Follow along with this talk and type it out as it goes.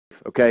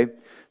okay?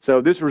 So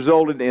this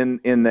resulted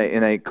in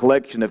a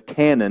collection of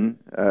canon,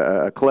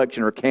 a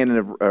collection or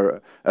canon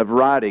of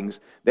writings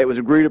that was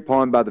agreed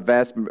upon by the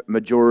vast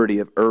majority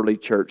of early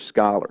church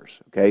scholars,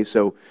 okay?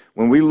 So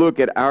when we look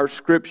at our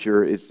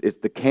Scripture, it's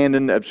the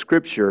canon of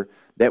Scripture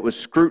that was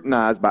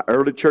scrutinized by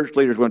early church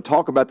leaders. We're going to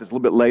talk about this a little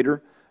bit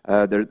later.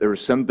 There were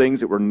some things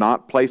that were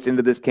not placed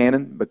into this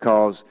canon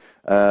because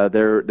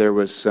there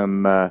was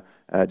some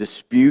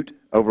dispute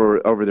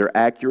over their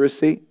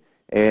accuracy.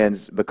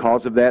 And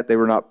because of that, they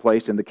were not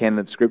placed in the canon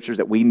of Scriptures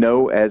that we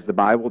know as the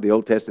Bible, the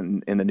Old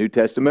Testament and the New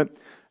Testament.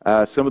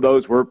 Some of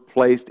those were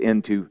placed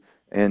into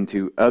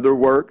other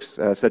works,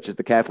 such as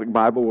the Catholic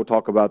Bible. We'll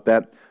talk about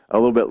that a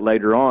little bit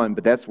later on,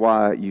 but that's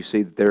why you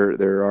see that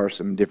there are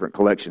some different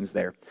collections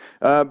there.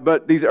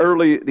 But these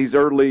early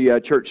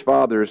church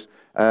fathers,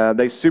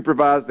 they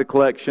supervised the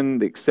collection,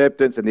 the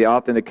acceptance, and the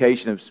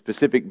authentication of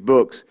specific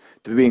books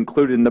to be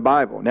included in the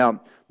Bible.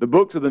 Now, the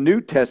books of the New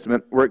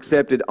Testament were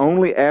accepted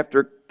only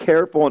after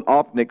careful and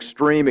often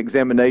extreme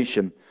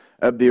examination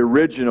of the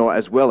original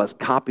as well as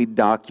copied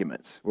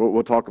documents.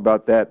 We'll talk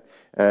about that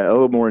a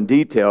little more in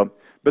detail.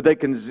 But they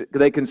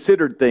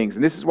considered things,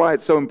 and this is why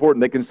it's so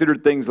important. They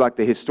considered things like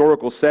the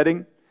historical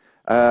setting,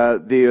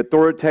 the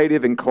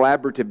authoritative and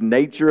collaborative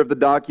nature of the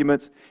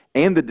documents,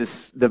 and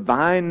the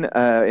divine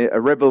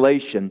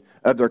revelation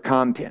of their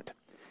content.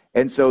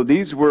 And so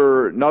these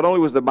were, not only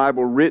was the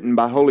Bible written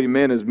by holy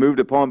men as moved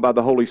upon by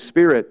the Holy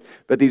Spirit,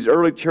 but these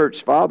early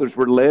church fathers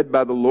were led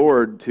by the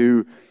Lord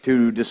to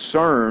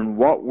discern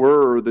what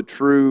were the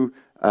true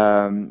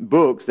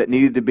books that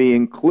needed to be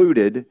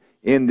included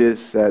in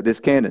this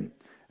canon.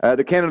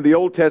 The canon of the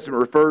Old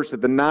Testament refers to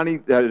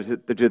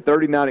the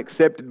 39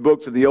 accepted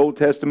books of the Old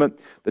Testament.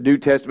 The New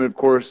Testament, of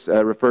course,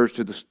 refers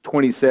to the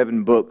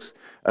 27 books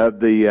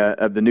of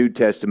the New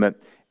Testament.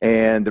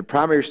 And the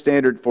primary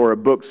standard for a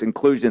book's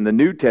inclusion in the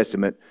New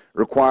Testament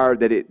required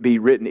that it be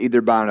written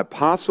either by an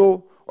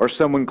apostle or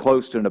someone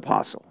close to an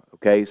apostle.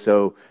 Okay,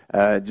 so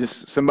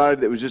just somebody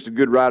that was just a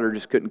good writer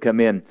just couldn't come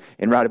in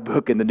and write a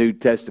book in the New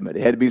Testament.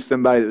 It had to be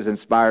somebody that was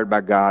inspired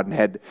by God and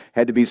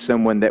had to be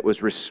someone that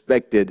was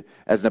respected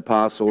as an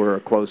apostle or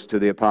close to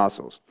the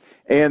apostles.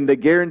 And they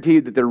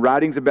guaranteed that the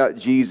writings about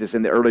Jesus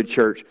in the early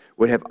church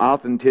would have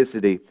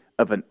authenticity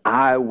of an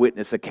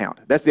eyewitness account.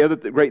 That's the other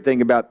great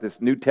thing about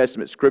this New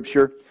Testament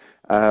Scripture,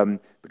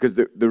 because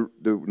the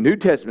New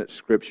Testament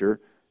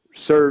Scripture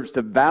serves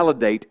to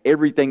validate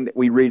everything that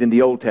we read in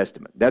the Old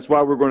Testament. That's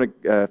why we're going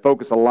to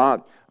focus a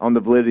lot on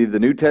the validity of the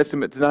New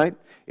Testament tonight.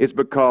 It's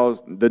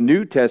because the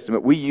New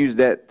Testament, we use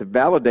that to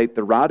validate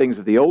the writings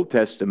of the Old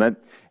Testament.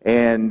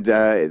 And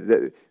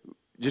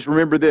just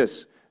remember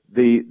this,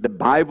 the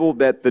Bible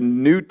that the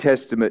New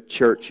Testament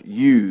church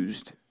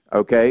used,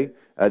 okay,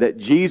 that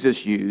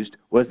Jesus used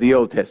was the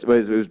Old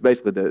Testament. It was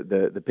basically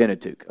the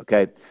Pentateuch,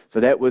 okay? So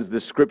that was the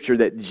Scripture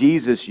that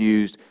Jesus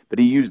used, but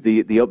he used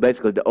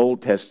basically the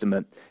Old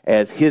Testament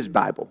as his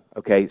Bible,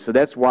 okay? So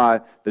that's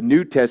why the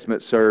New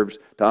Testament serves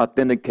to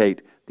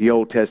authenticate the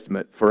Old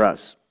Testament for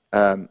us.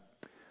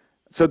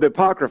 So the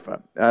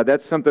Apocrypha,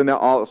 that's something that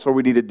also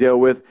we need to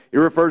deal with. It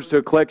refers to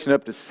a collection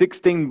of up to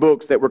 16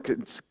 books that were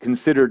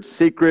considered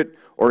secret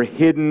or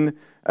hidden,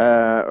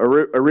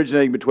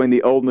 originating between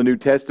the Old and the New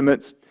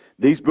Testaments.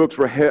 These books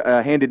were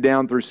handed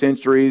down through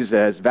centuries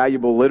as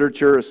valuable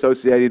literature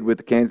associated with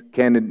the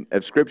canon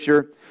of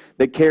Scripture.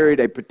 They carried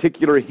a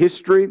particular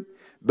history,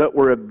 but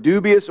were of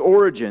dubious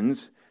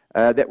origins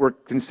that were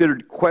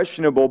considered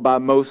questionable by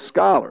most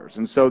scholars.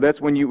 And so that's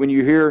when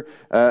you hear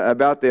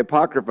about the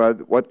Apocrypha,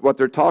 what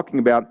they're talking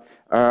about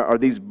are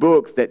these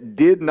books that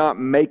did not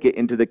make it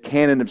into the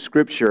canon of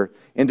Scripture,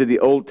 into the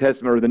Old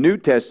Testament or the New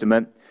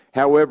Testament.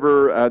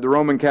 However, the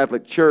Roman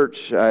Catholic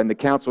Church and the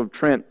Council of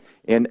Trent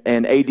in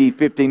AD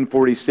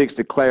 1546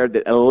 declared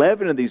that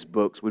 11 of these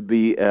books would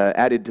be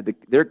added to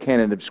their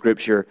canon of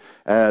Scripture.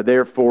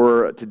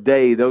 Therefore,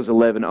 today, those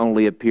 11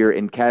 only appear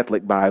in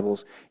Catholic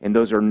Bibles, and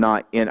those are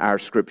not in our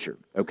Scripture.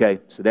 Okay,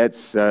 so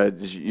that's you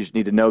just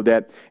need to know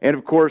that. And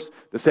of course,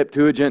 the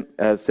Septuagint.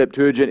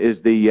 Septuagint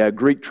is the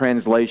Greek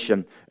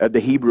translation of the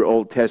Hebrew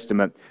Old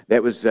Testament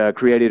that was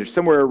created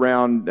somewhere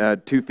around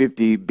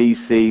 250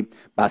 BC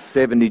by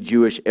 70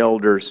 Jewish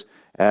elders.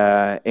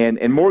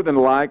 And more than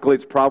likely,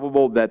 it's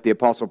probable that the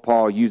Apostle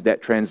Paul used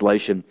that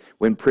translation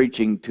when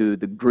preaching to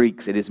the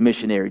Greeks at his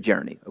missionary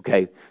journey.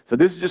 Okay, so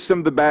this is just some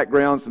of the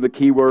background, some of the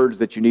key words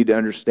that you need to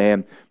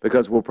understand,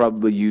 because we'll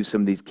probably use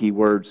some of these key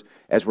words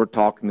as we're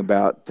talking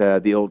about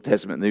the Old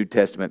Testament and the New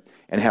Testament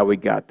and how we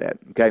got that.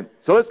 Okay,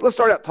 so let's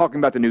start out talking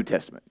about the New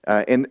Testament.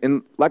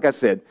 And like I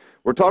said,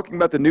 we're talking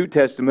about the New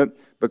Testament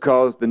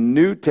because the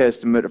New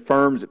Testament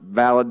affirms,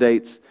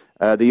 validates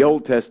the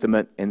Old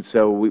Testament, and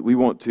so we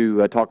want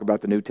to talk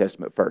about the New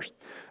Testament first.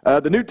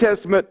 The New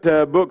Testament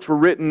books were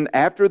written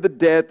after the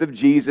death of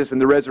Jesus and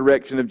the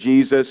resurrection of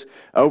Jesus.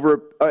 They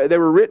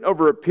were written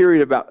over a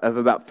period of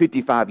about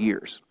 55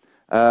 years.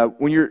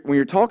 When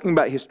you're talking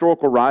about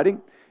historical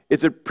writing,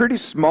 it's a pretty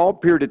small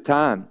period of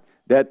time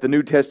that the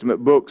New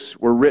Testament books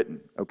were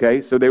written.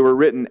 Okay, so they were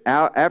written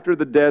out after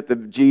the death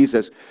of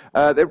Jesus.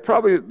 They're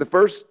probably the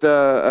first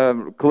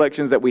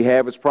collections that we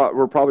have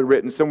were probably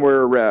written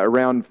somewhere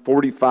around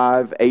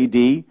 45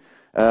 A.D.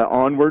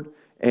 Onward,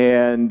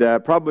 and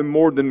probably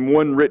more than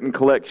one written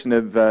collection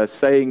of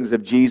sayings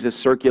of Jesus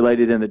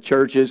circulated in the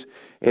churches.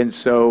 And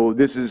so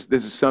this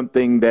is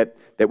something that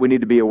we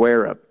need to be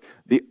aware of.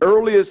 The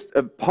earliest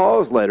of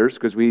Paul's letters,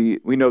 because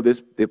we know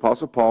this, the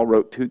Apostle Paul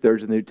wrote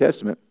 2/3 of the New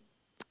Testament.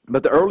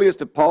 But the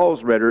earliest of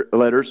Paul's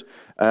letters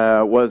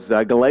was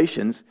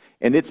Galatians,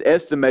 and it's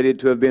estimated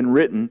to have been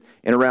written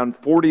in around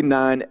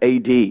 49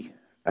 A.D.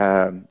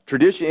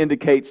 Tradition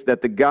indicates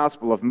that the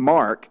Gospel of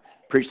Mark,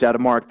 preached out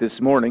of Mark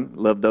this morning,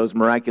 love those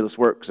miraculous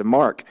works of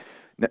Mark.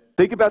 Now,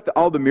 think about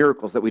all the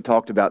miracles that we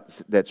talked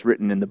about that's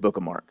written in the book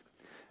of Mark.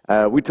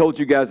 We told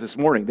you guys this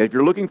morning that if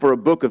you're looking for a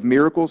book of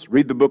miracles,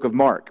 read the book of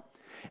Mark.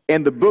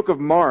 And the book of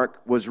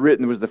Mark was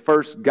the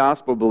first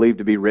gospel believed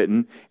to be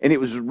written, and it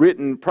was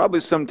written probably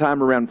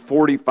sometime around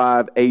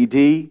 45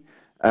 A.D.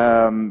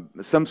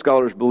 Some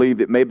scholars believe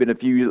it may have been a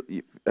few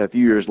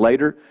years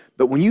later.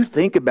 But when you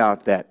think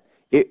about that,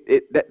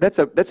 that's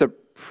a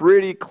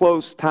pretty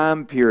close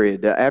time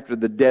period after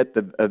the death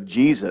of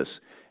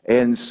Jesus.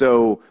 And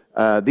so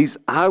these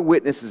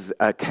eyewitnesses'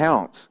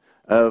 accounts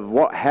of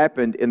what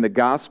happened in the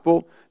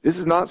gospel, this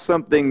is not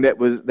something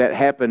that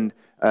happened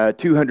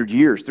 200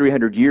 years,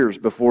 300 years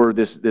before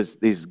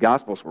these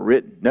Gospels were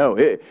written. No,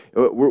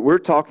 we're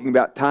talking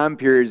about time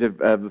periods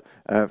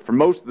for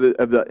most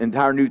of the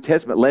entire New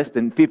Testament, less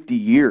than 50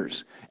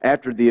 years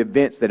after the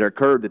events that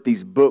occurred that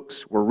these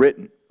books were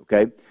written.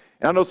 Okay,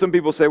 and I know some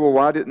people say, well,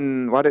 why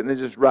didn't they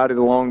just write it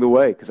along the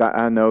way? Because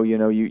I know,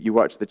 you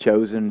watch The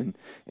Chosen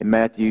and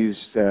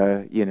Matthew's,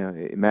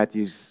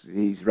 Matthew's,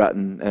 he's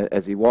writing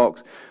as he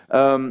walks.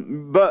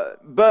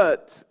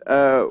 But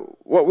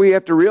what we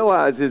have to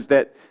realize is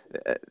that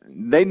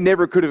they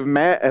never could have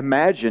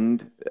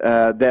imagined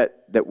that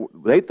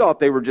they thought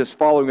they were just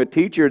following a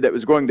teacher that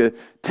was going to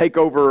take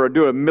over or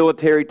do a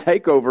military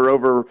takeover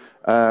over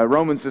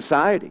Roman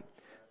society.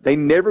 They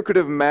never could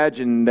have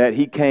imagined that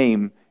he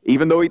came,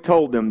 even though he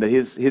told them that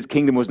his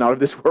kingdom was not of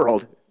this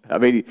world. I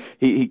mean,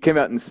 he came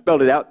out and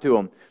spelled it out to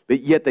them, but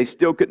yet they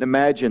still couldn't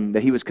imagine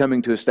that he was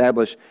coming to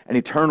establish an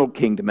eternal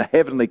kingdom, a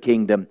heavenly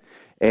kingdom.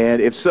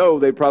 And if so,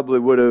 they probably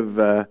would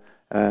have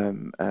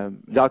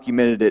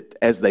documented it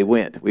as they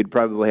went. We'd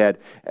probably had,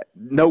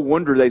 no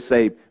wonder they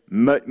say,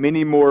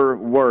 many more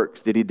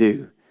works did he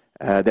do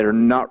that are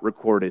not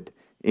recorded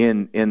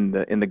in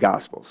the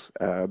Gospels.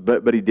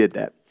 But he did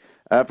that.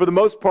 For the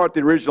most part,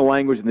 the original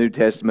language in the New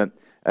Testament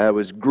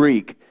was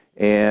Greek,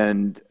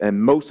 and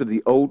most of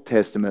the Old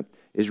Testament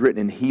is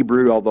written in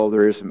Hebrew, although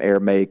there is some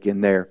Aramaic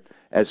in there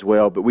as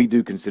well. But we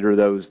do consider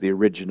those the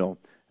original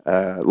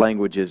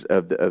languages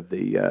of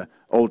the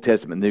Old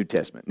Testament and New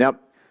Testament. Now,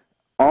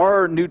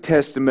 are New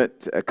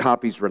Testament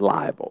copies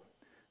reliable?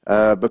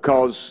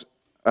 Because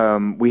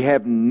we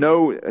have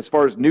as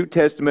far as New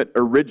Testament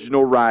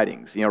original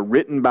writings,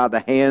 written by the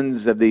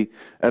hands of the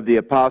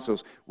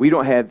apostles, we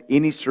don't have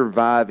any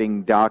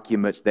surviving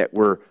documents that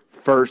were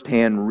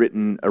first-hand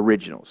written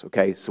originals.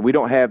 Okay, so we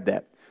don't have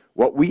that.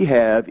 What we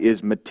have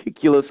is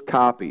meticulous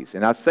copies,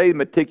 and I say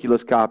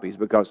meticulous copies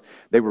because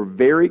they were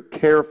very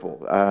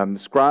careful.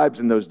 Scribes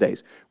in those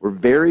days were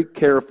very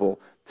careful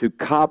to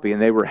copy,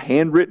 and they were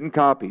handwritten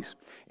copies.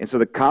 And so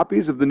the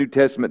copies of the New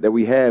Testament that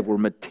we have were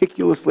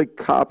meticulously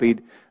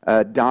copied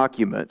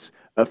documents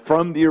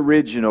from the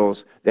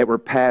originals that were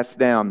passed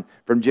down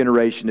from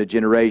generation to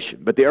generation.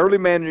 But the early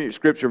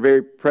manuscripts are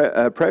very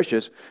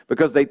precious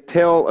because they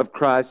tell of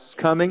Christ's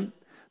coming,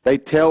 they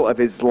tell of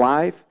his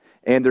life,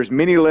 and there's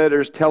many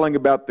letters telling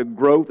about the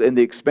growth and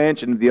the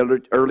expansion of the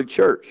early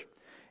church.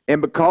 And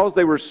because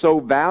they were so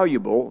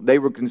valuable, they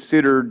were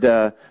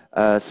considered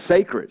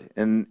sacred.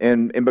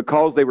 And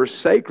because they were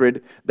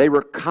sacred, they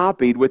were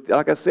copied with,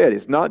 like I said,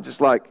 it's not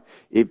just like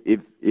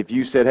if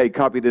you said, hey,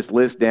 copy this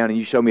list down and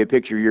you show me a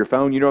picture of your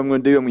phone, you know what I'm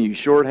going to do? I'm going to use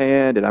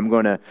shorthand, and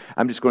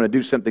I'm just going to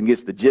do something that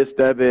gets the gist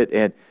of it.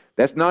 And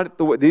that's not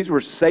the way. These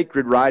were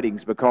sacred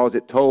writings because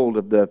it told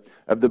of the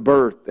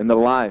birth and the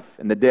life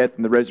and the death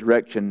and the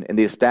resurrection and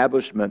the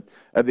establishment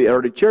of the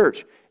early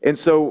church. And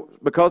so,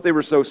 because they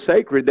were so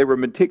sacred, they were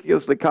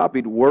meticulously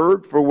copied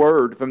word for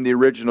word from the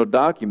original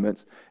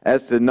documents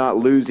as to not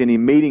lose any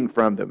meaning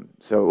from them.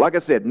 So, like I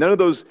said, none of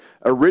those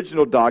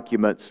original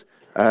documents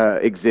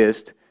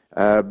exist,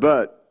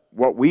 but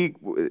what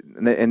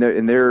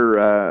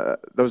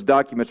those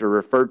documents are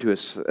referred to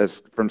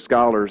as from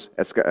scholars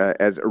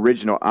as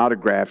original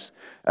autographs.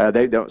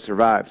 They don't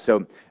survive.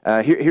 So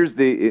here's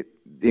the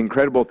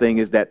incredible thing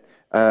is that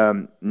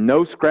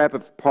no scrap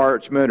of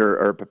parchment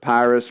or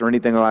papyrus or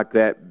anything like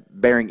that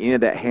bearing any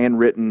of that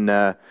handwritten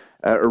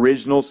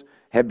originals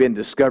have been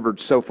discovered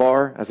so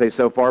far. I say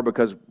so far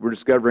because we're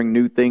discovering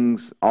new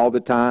things all the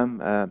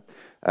time.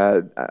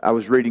 I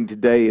was reading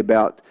today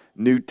about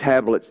new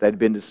tablets that had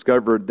been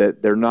discovered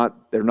that they're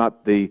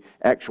not the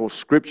actual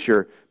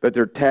scripture, but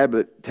they're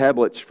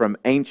tablets from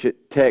ancient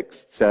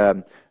texts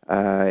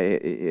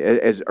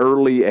as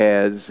early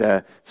as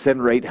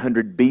 700 or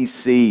 800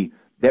 BC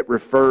that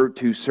refer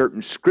to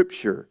certain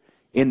scripture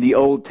in the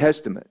Old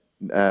Testament,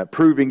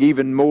 proving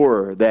even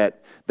more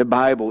that the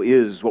Bible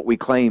is what we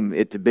claim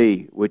it to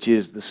be, which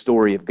is the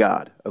story of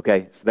God.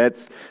 Okay, so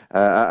that's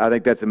I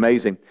think that's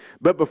amazing.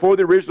 But before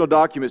the original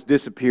documents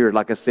disappeared,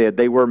 like I said,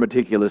 they were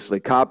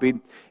meticulously copied,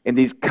 and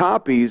these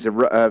copies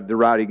of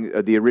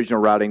the original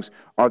writings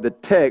are the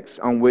texts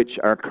on which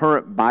our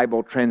current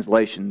Bible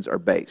translations are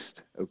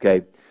based.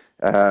 Okay.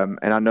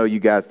 And I know you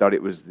guys thought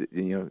it was,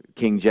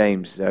 King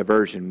James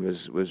version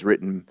was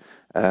written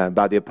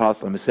by the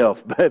apostle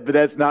himself, but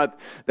that's not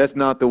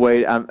the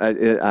way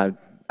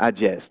I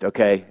jest,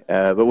 okay?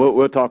 But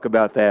we'll talk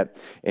about that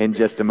in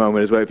just a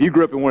moment as well. If you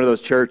grew up in one of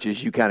those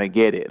churches, you kind of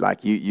get it.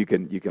 Like you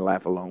can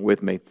laugh along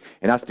with me.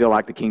 And I still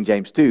like the King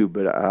James too,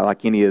 but I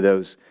like any of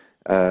those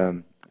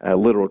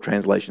literal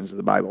translations of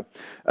the Bible.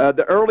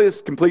 The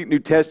earliest complete New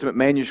Testament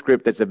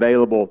manuscript that's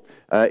available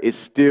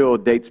still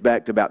dates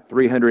back to about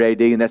 300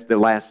 AD, and that's the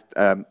last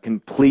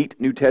complete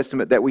New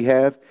Testament that we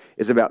have,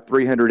 is about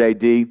 300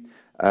 AD.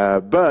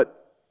 But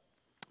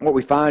what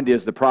we find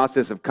is the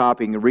process of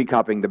copying and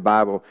recopying the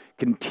Bible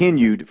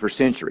continued for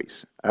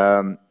centuries.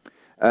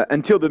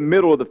 Until the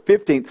middle of the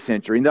 15th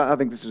century, and I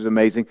think this is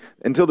amazing,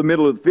 until the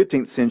middle of the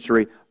 15th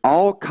century,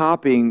 all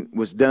copying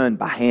was done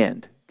by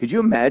hand. Could you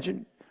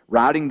imagine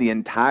copying the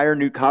entire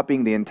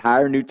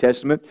New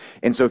Testament?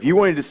 And so if you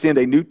wanted to send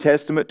a New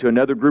Testament to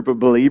another group of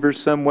believers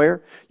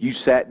somewhere, you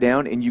sat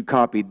down and you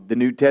copied the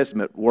New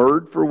Testament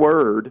word for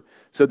word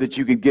so that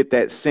you could get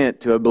that sent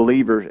to a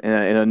believer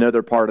in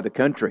another part of the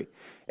country.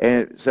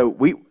 And so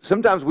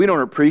sometimes we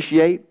don't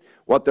appreciate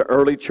what the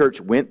early church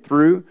went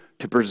through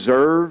to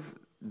preserve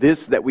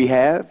this that we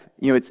have.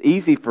 It's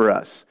easy for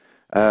us.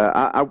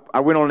 I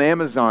went on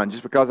Amazon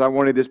just because I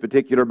wanted this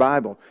particular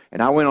Bible.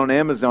 And I went on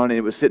Amazon and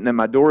it was sitting at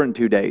my door in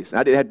 2 days.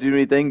 I didn't have to do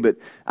anything, but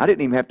I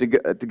didn't even have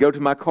to go to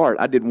my cart.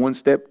 I did one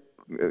step,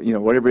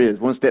 whatever it is,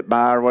 one step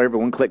by or whatever,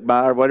 one click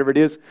by or whatever it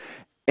is.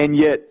 And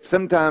yet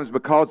sometimes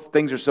because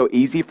things are so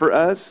easy for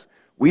us,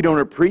 we don't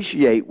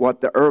appreciate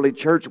what the early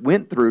church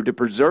went through to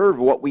preserve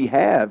what we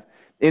have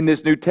in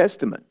this New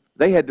Testament.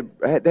 They had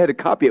to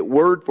copy it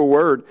word for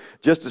word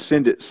just to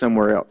send it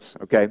somewhere else.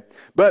 Okay,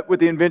 but with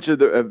the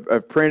invention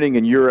of printing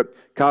in Europe,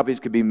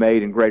 copies could be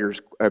made in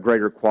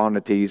greater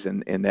quantities,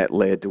 and that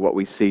led to what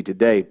we see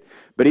today.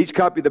 But each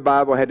copy of the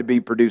Bible had to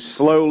be produced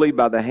slowly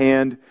by the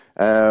hand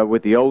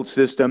with the old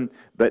system.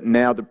 But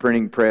now the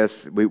printing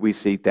press, we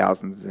see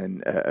thousands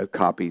of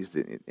copies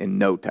in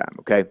no time.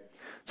 Okay.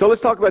 So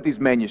let's talk about these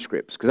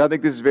manuscripts, because I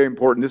think this is very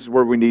important. This is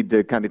where we need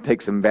to kind of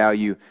take some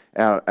value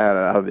out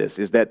of this,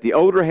 is that the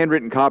older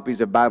handwritten copies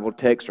of Bible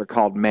texts are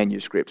called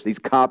manuscripts. These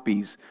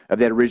copies of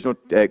that original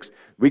text,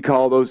 we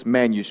call those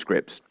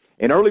manuscripts.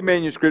 And early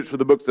manuscripts for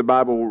the books of the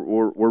Bible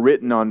were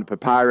written on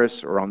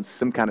papyrus or on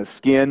some kind of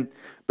skin.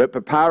 But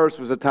papyrus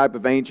was a type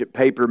of ancient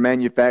paper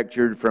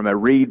manufactured from a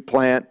reed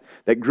plant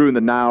that grew in the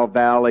Nile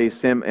Valley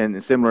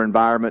and similar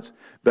environments.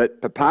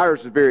 But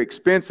papyrus was very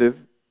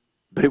expensive,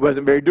 but it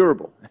wasn't very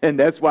durable. And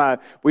that's why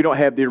we don't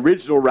have the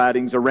original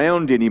writings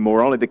around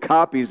anymore. Only the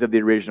copies of the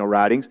original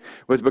writings,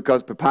 was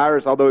because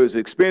papyrus, although it was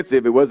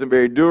expensive, it wasn't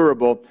very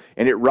durable,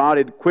 and it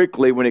rotted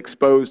quickly when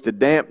exposed to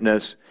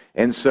dampness.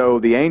 And so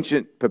the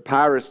ancient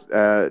papyrus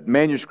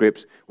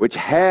manuscripts, which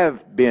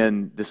have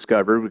been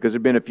discovered, because there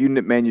have been a few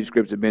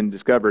manuscripts that have been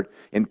discovered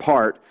in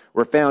part,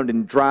 were found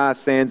in dry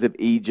sands of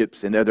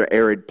Egypt and other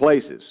arid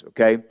places.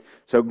 Okay,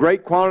 so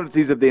great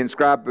quantities of the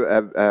inscribed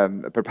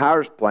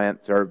papyrus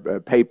plants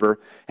or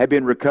paper have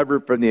been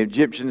recovered from the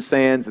Egyptian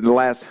sands in the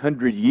last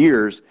 100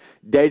 years,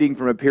 dating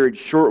from a period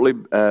shortly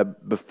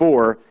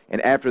before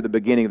and after the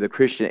beginning of the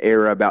Christian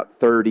era, about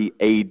 30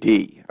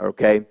 AD.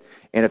 Okay.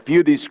 And a few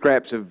of these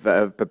scraps of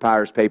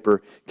papyrus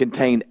paper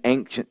contain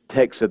ancient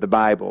texts of the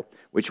Bible,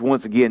 which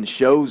once again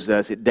shows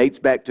us it dates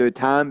back to a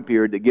time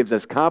period that gives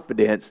us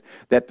confidence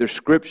that the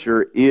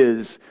Scripture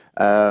is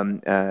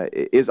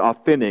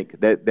authentic,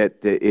 that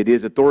it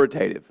is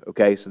authoritative.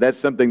 Okay, so that's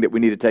something that we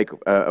need to take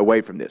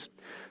away from this.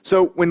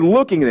 So when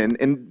looking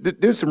and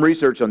do some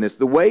research on this,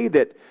 the way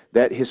that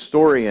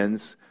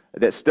historians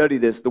that study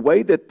this, the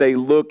way that they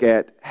look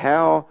at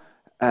how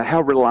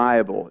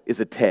reliable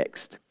is a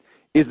text,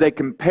 is they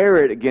compare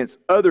it against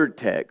other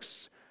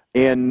texts.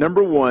 And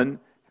number one,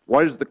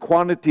 what is the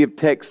quantity of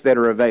texts that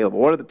are available?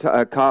 What are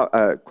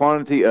the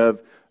quantity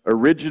of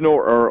original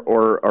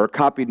or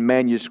copied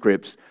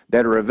manuscripts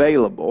that are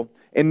available?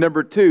 And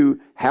number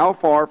two, how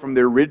far from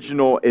the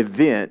original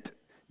event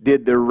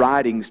did their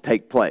writings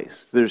take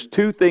place? There's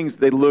two things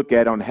they look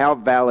at on how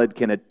valid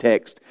can a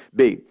text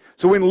be.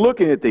 So when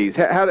looking at these,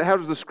 how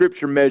does the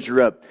Scripture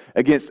measure up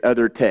against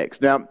other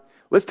texts? Now,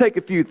 let's take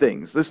a few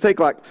things. Let's take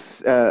like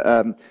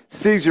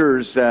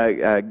Caesar's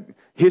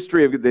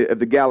history of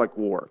the Gallic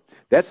War.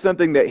 That's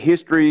something that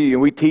history,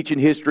 and we teach in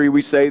history,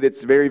 we say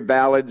that's very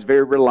valid, it's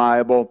very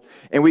reliable,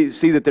 and we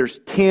see that there's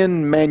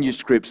 10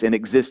 manuscripts in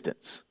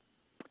existence.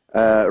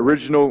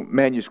 Original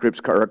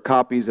manuscripts, or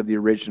copies of the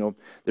original.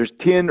 There's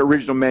 10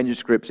 original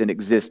manuscripts in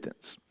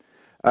existence.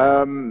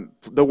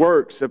 The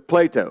works of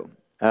Plato.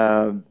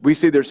 We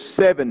see there's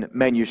 7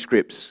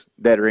 manuscripts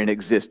that are in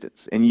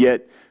existence, and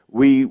yet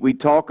we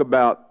talk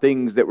about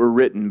things that were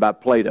written by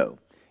Plato,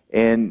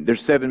 and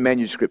there's 7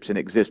 manuscripts in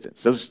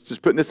existence. So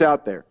just putting this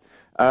out there.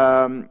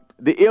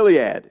 The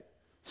Iliad,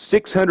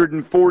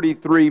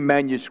 643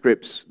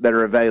 manuscripts that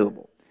are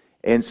available.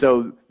 And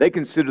so they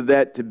consider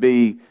that to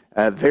be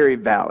very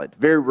valid,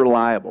 very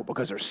reliable,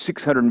 because there's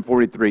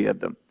 643 of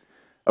them.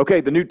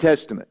 Okay, the New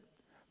Testament,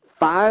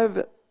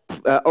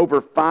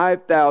 over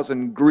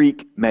 5,000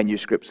 Greek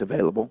manuscripts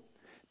available,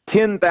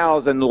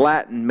 10,000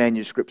 Latin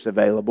manuscripts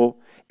available,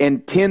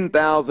 and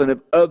 10,000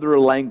 of other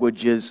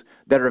languages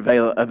that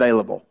are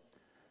available.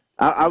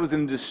 I was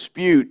in a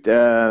dispute,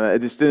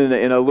 just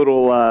in a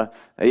little,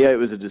 it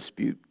was a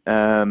dispute.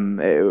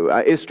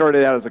 It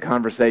started out as a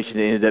conversation,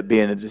 it ended up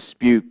being a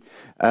dispute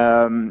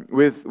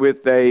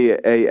with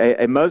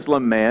a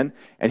Muslim man,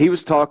 and he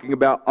was talking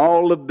about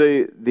all of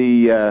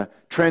the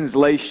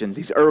translations,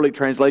 these early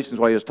translations,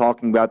 while he was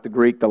talking about the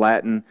Greek, the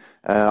Latin,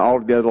 all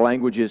of the other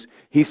languages.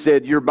 He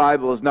said, "Your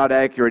Bible is not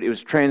accurate. It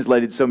was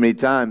translated so many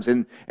times."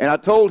 And I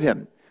told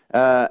him,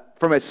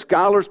 from a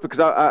scholar's, because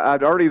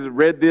I'd already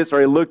read this, or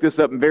I looked this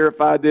up and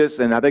verified this,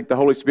 and I think the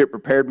Holy Spirit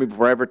prepared me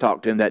before I ever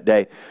talked to him that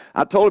day.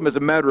 I told him, as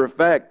a matter of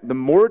fact, the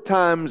more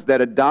times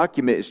that a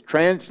document is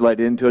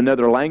translated into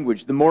another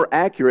language, the more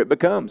accurate it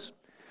becomes.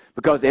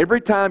 Because every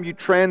time you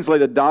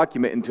translate a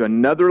document into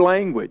another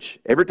language,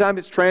 every time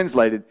it's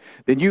translated,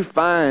 then you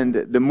find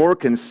the more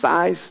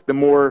concise, the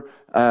more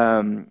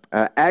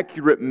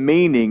accurate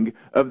meaning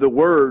of the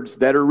words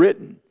that are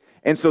written.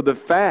 And so the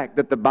fact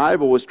that the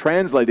Bible was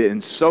translated,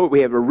 and so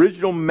we have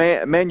original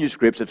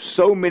manuscripts of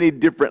so many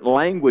different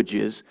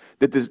languages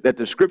that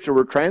the Scripture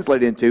were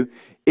translated into,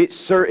 it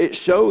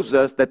shows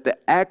us that the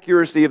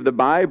accuracy of the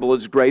Bible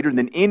is greater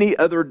than any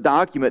other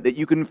document that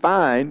you can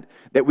find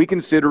that we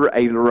consider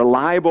a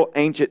reliable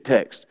ancient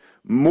text.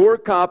 More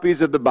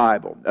copies of the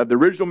Bible, of the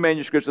original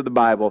manuscripts of the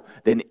Bible,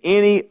 than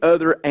any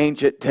other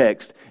ancient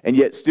text, and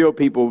yet still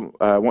people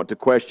want to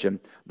question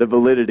the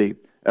validity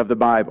of the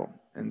Bible.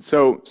 And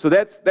so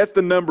that's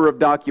the number of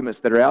documents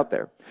that are out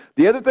there.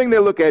 The other thing they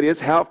look at is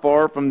how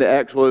far from the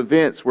actual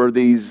events were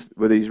these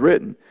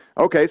written.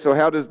 Okay, so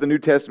how does the New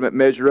Testament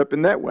measure up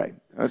in that way?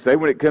 I say,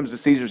 when it comes to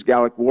Caesar's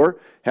Gallic War,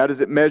 how does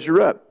it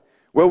measure up?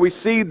 Well, we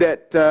see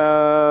that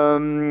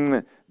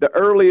the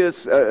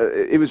earliest,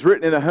 it was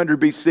written in 100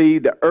 BC.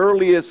 The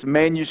earliest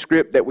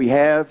manuscript that we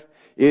have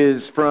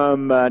is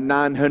from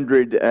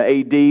 900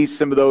 AD.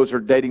 Some of those are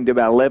dating to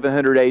about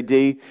 1100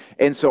 AD.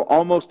 And so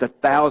almost a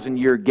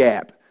 1,000-year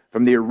gap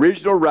from the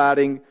original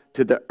writing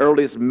to the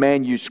earliest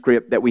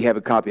manuscript that we have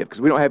a copy of, because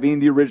we don't have any of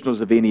the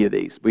originals of any of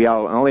these. We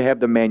only have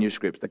the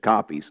manuscripts, the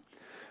copies.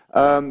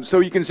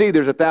 So you can see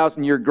there's a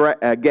 1,000-year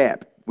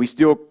gap. We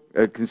still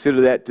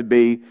consider that to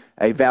be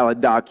a valid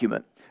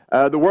document.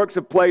 The works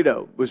of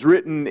Plato was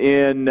written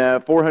in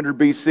 400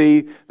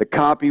 BC. The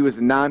copy was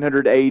in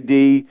 900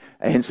 AD.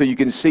 And so you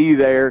can see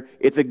there,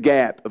 it's a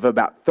gap of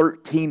about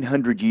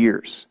 1,300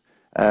 years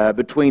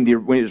between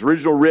when it was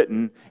originally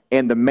written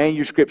and the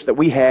manuscripts that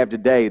we have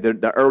today.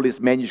 The earliest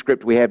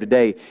manuscript we have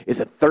today is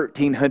a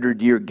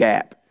 1,300-year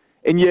gap.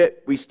 And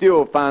yet, we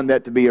still find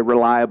that to be a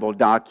reliable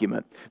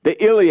document.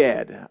 The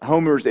Iliad,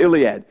 Homer's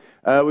Iliad,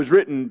 was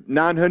written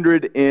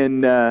 900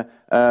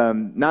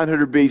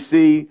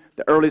 BC.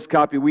 The earliest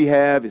copy we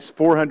have is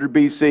 400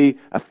 BC,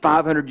 a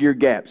 500-year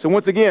gap. So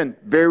once again,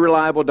 very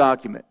reliable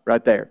document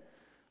right there.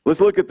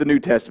 Let's look at the New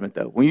Testament,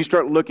 though. When you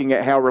start looking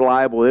at how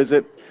reliable is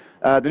it,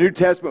 the New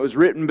Testament was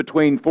written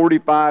between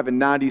 45 and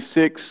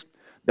 96.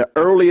 The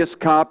earliest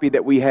copy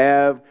that we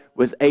have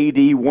was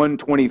AD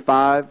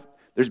 125.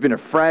 There's been a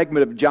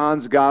fragment of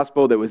John's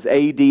Gospel that was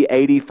AD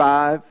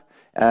 85.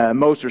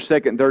 Most are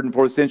 2nd, 3rd, and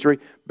 4th century.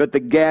 But the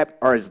gap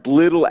are as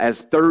little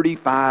as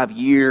 35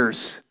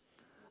 years.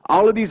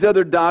 All of these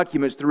other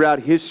documents throughout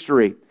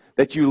history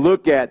that you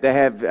look at that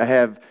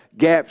have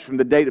gaps from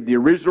the date of the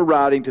original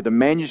writing to the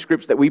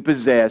manuscripts that we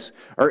possess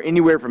are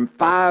anywhere from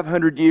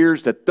 500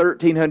 years to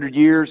 1,300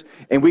 years,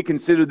 and we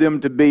consider them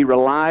to be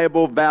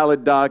reliable,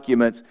 valid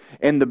documents.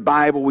 In the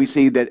Bible, we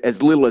see that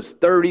as little as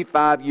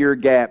 35-year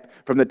gap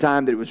from the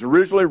time that it was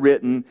originally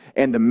written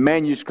and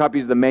the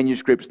copies of the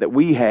manuscripts that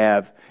we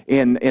have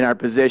in our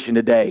possession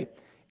today.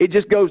 It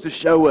just goes to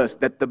show us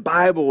that the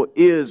Bible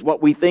is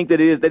what we think that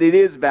it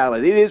is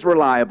valid, it is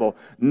reliable,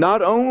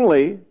 not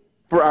only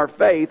for our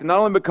faith, not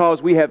only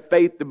because we have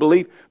faith to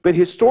believe, but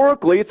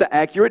historically it's an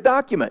accurate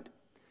document.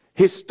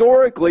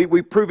 Historically,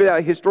 we prove it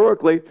out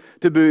historically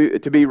to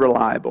be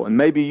reliable. And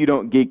maybe you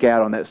don't geek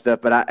out on that stuff,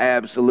 but I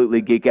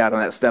absolutely geek out on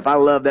that stuff. I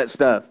love that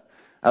stuff.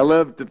 I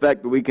love the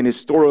fact that we can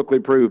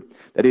historically prove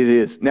that it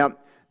is. Now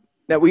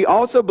we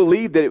also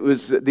believe that it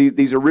was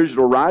these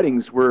original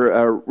writings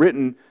were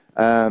written,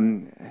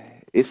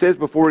 it says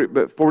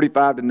before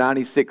 45 to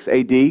 96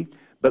 AD,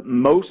 but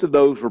most of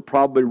those were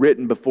probably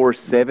written before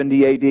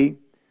 70 AD.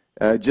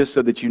 Just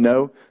so that you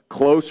know,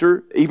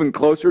 even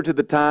closer to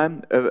the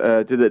time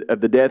of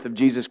the death of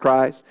Jesus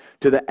Christ,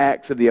 to the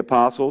Acts of the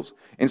Apostles.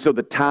 And so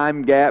the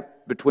time gap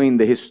gap between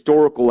the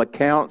historical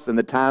accounts and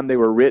the time they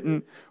were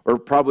written are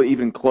probably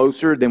even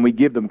closer than we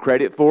give them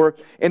credit for.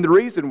 And the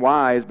reason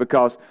why is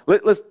because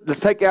let's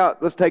take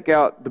out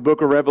the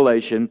book of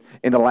Revelation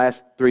and the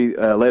last three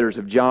letters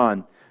of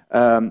John.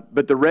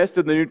 But the rest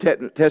of the New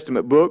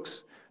Testament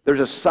books, there's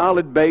a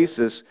solid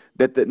basis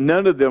that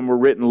none of them were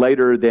written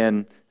later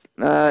than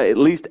at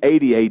least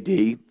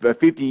 80 AD,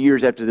 50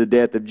 years after the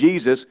death of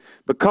Jesus,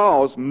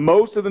 because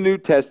most of the New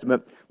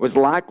Testament was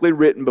likely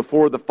written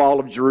before the fall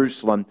of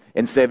Jerusalem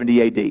in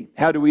 70 AD.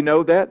 How do we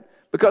know that?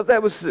 Because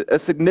that was a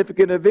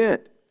significant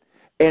event.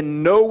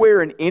 And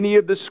nowhere in any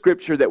of the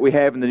scripture that we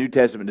have in the New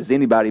Testament does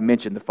anybody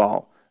mention the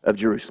fall of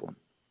Jerusalem.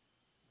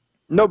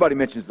 Nobody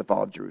mentions the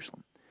fall of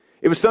Jerusalem.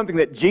 It was something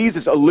that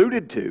Jesus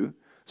alluded to.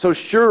 So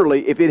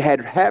surely if it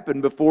had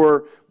happened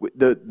before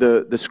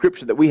the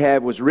scripture that we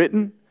have was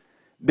written,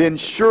 then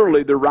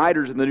surely the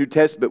writers in the New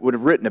Testament would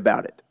have written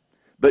about it.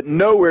 But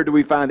nowhere do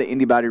we find that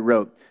anybody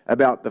wrote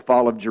about the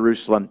fall of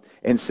Jerusalem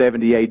in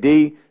 70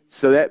 AD.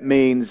 So that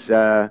means,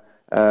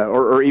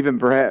 or even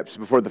perhaps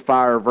before the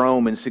fire of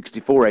Rome in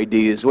 64 AD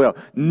as well.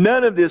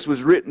 None of this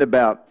was written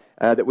about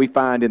that we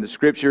find in the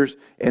scriptures.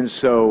 And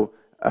so,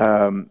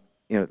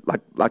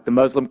 like the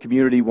Muslim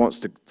community wants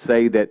to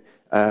say that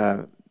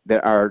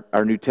our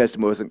New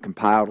Testament wasn't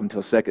compiled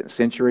until 2nd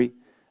century.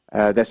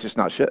 That's just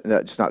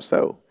not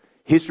so.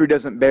 History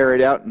doesn't bear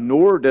it out,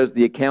 nor does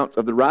the accounts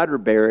of the writer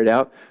bear it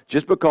out,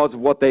 just because of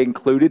what they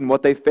included and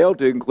what they failed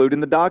to include in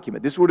the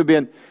document. This would have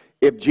been,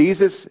 if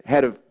Jesus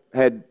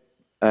had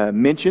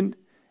mentioned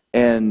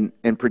and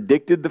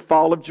predicted the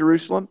fall of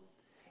Jerusalem,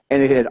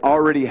 and it had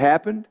already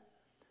happened,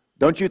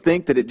 don't you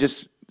think that it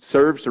just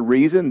serves to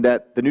reason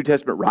that the New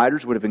Testament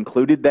writers would have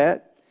included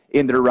that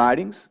in their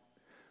writings?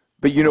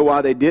 But you know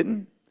why they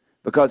didn't?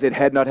 Because it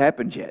had not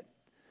happened yet.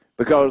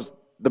 Because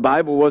the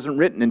Bible wasn't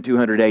written in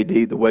 200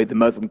 AD the way the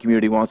Muslim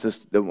community wants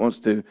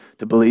to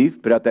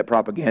believe, put out that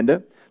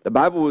propaganda. The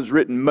Bible was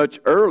written much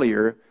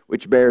earlier,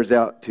 which bears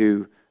out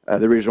to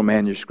the original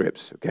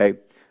manuscripts. Okay,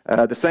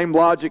 the same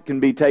logic can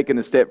be taken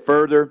a step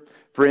further.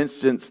 For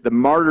instance, the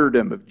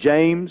martyrdom of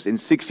James in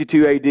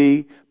 62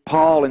 AD,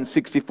 Paul in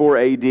 64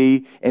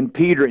 AD, and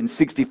Peter in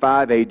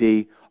 65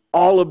 AD,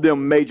 all of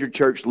them major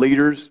church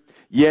leaders,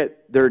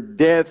 yet their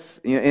deaths,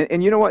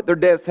 and you know what? Their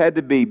deaths had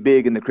to be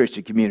big in the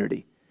Christian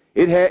community.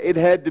 It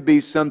had to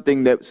be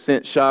something that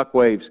sent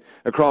shockwaves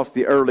across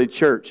the early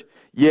church.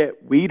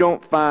 Yet we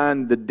don't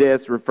find the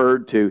deaths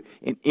referred to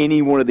in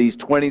any one of these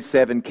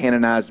 27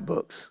 canonized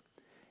books.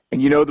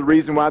 And you know the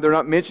reason why they're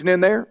not mentioned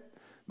in there?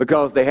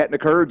 Because they hadn't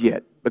occurred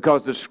yet.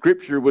 Because the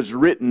scripture was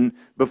written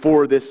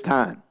before this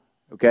time.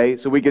 Okay,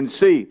 so we can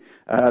see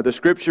the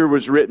scripture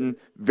was written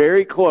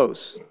very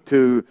close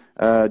to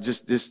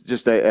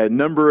just a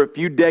number, a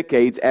few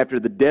decades after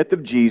the death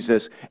of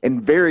Jesus,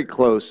 and very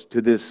close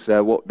to this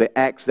the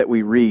Acts that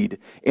we read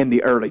in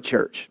the early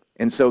church.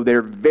 And so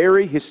they're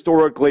very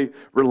historically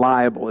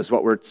reliable, is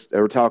what we're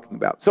talking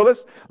about. So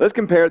let's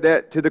compare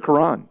that to the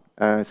Quran,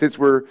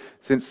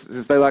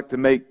 since they like to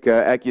make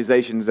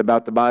accusations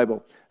about the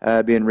Bible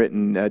being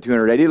written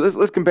 200 AD.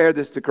 Let's compare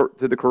this to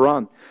the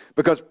Quran.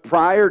 Because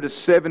prior to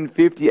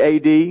 750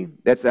 AD,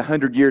 that's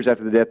 100 years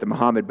after the death of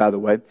Muhammad, by the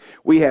way,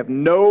 we have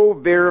no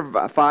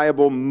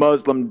verifiable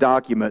Muslim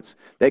documents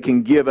that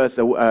can give us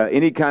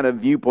any kind of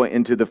viewpoint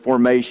into the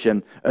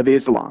formation of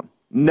Islam.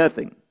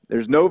 Nothing.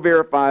 There's no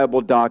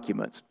verifiable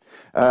documents.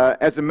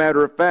 As a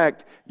matter of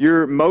fact,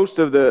 most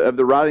of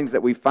the writings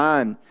that we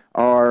find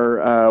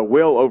are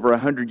well over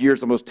 100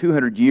 years, almost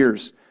 200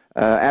 years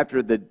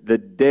after the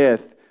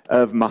death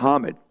of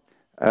Muhammad.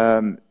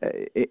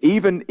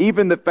 Even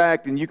the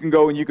fact, and you can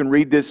go and you can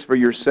read this for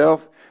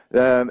yourself,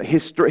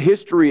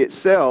 history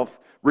itself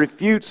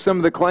refutes some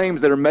of the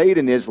claims that are made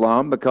in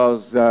Islam,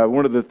 because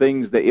one of the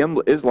things that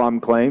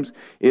Islam claims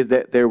is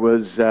that there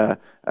was,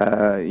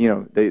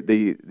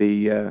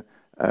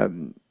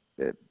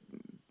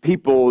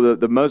 people,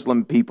 the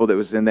Muslim people that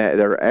was in that,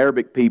 their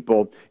Arabic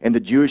people and the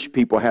Jewish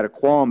people had a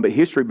qualm, but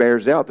history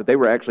bears out that they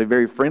were actually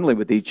very friendly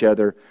with each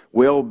other,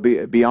 well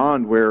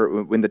beyond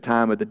when the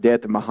time of the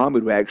death of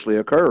Muhammad would actually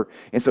occur.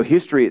 And so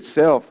history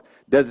itself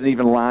doesn't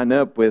even line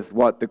up with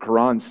what the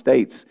Quran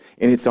states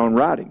in its own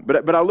writing.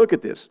 But I look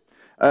at this.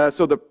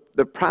 So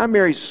the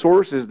primary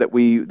sources that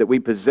we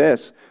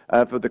possess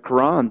for the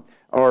Quran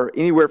are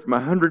anywhere from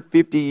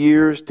 150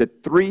 years to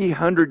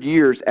 300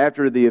 years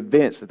after the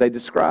events that they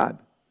describe.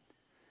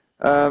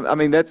 I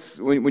mean, that's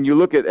when you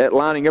look at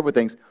lining up with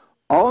things.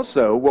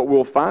 Also, what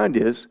we'll find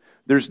is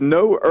there's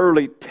no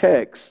early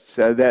texts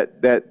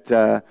that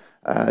the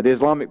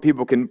Islamic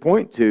people can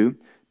point to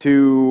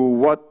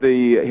what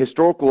the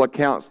historical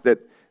accounts that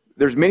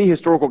there's many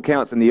historical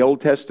accounts in the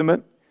Old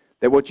Testament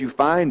that what you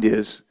find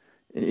is,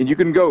 and you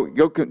can go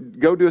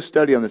do a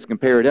study on this,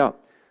 compare it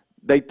out.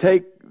 They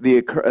take the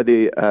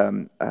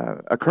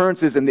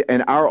occurrences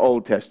in our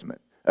Old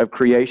Testament of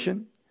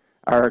creation,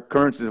 our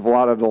occurrences of a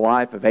lot of the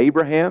life of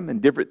Abraham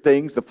and different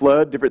things, the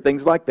flood, different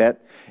things like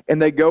that, and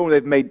they go and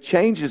they've made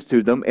changes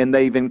to them and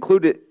they've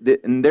included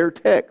it in their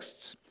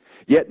texts.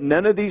 Yet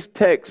none of these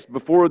texts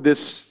before this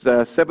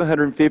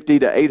 750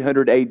 to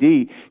 800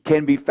 AD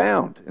can be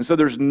found. And so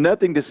there's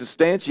nothing to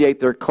substantiate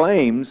their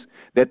claims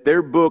that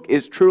their book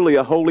is truly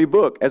a holy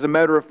book. As a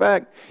matter of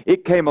fact,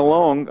 it came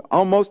along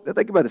almost,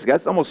 think about this,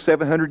 guys, almost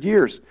 700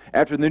 years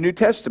after the New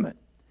Testament.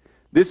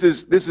 This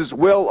is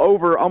well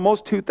over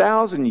almost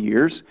 2,000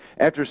 years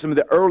after some of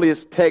the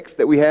earliest texts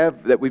that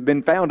we've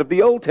been found of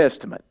the Old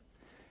Testament.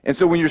 And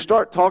so when you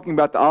start talking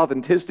about the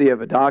authenticity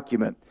of a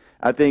document,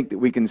 I think that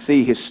we can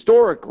see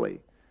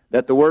historically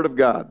that the Word of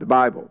God, the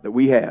Bible that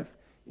we have,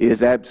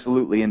 is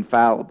absolutely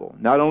infallible.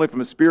 Not only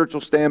from a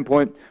spiritual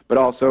standpoint, but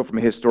also from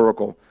a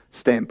historical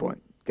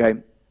standpoint.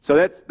 Okay? So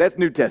that's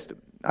New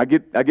Testament. I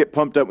get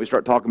pumped up when we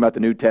start talking about the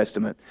New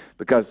Testament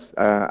because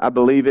I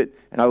believe it,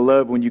 and I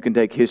love when you can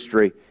take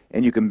history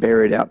and you can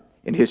bear it out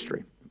in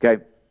history.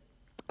 Okay?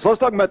 So let's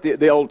talk about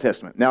the Old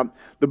Testament. Now,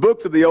 the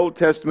books of the Old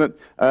Testament,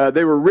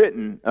 they were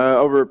written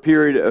over a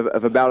period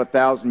of about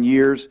 1,000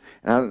 years.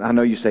 And I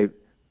know you say,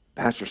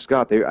 Pastor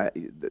Scott, the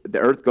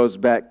earth goes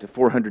back to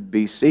 400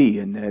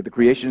 BC and the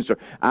creation story.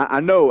 I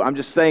know, I'm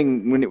just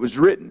saying when it was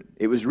written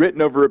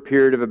over a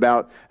period of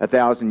about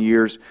 1,000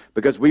 years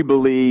because we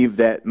believe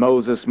that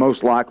Moses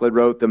most likely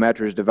wrote them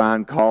after his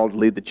divine call to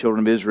lead the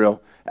children of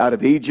Israel out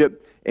of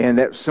Egypt. And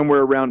that's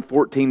somewhere around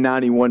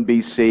 1491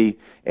 BC.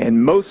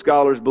 And most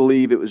scholars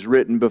believe it was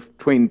written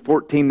between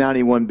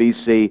 1491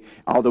 BC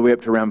all the way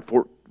up to around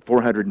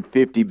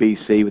 450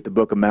 BC with the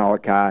book of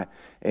Malachi.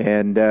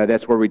 And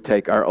that's where we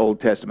take our Old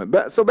Testament.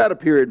 So about a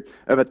period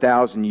of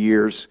 1,000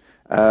 years.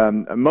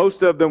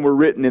 Most of them were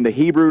written in the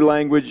Hebrew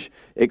language,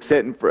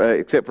 except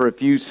for a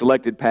few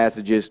selected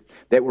passages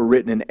that were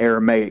written in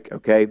Aramaic,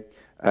 okay?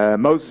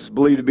 Moses is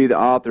believed to be the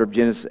author of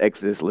Genesis,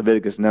 Exodus,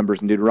 Leviticus, Numbers,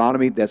 and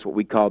Deuteronomy. That's what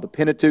we call the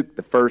Pentateuch,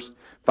 the first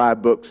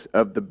 5 books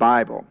of the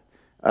Bible.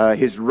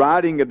 His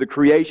writing of the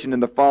creation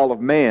and the fall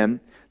of man,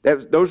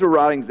 those are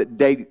writings that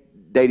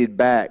dated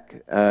back,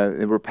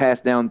 and were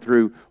passed down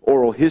through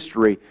oral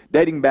history,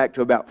 dating back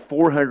to about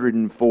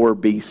 404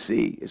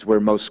 BC is where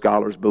most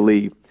scholars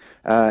believe.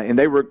 And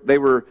they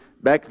were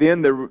back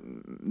then,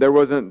 there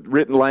wasn't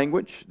written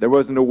language. There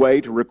wasn't a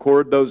way to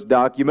record those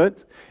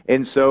documents.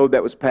 And so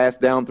that was passed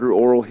down through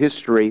oral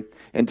history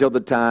until the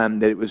time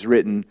that it was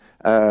written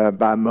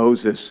by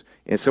Moses,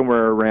 and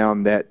somewhere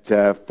around that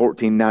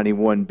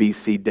 1491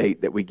 BC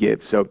date that we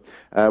give. So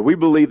we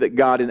believe that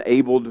God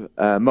enabled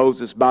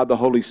Moses by the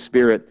Holy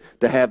Spirit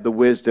to have the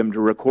wisdom to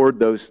record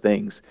those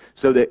things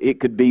so that it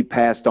could be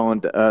passed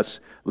on to us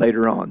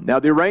later on. Now,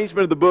 the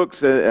arrangement of the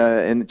books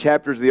and the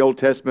chapters of the Old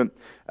Testament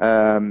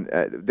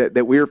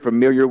that we're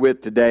familiar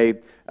with today,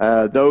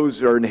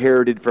 those are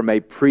inherited from a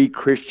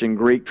pre-Christian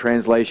Greek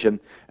translation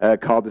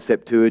called the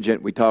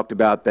Septuagint. We talked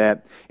about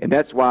that, and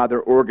that's why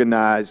they're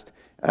organized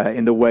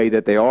in the way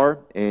that they are.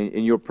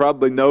 And you'll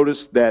probably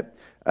notice that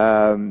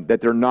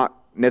they're not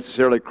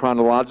necessarily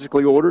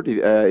chronologically ordered.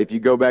 If you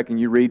go back and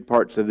you read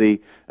parts of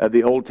the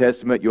Old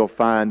Testament, you'll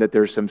find that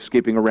there's some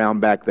skipping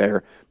around back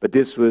there. But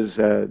this was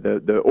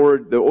the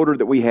order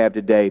that we have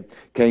today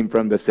came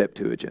from the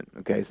Septuagint.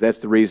 Okay, so that's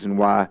the reason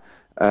why.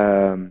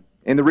 And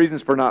the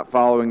reasons for not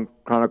following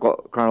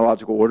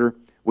chronological order,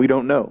 we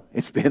don't know.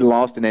 It's been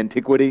lost in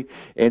antiquity,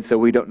 and so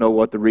we don't know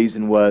what the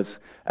reason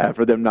was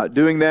for them not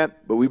doing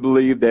that. But we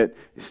believe that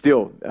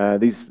still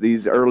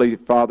these early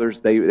fathers,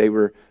 they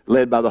were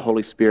led by the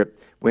Holy Spirit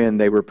when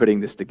they were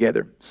putting this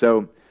together.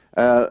 So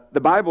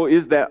the Bible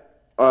is that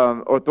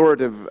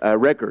authoritative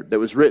record that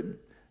was written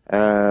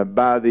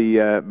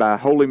by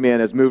holy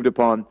men, as moved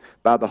upon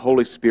by the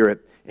Holy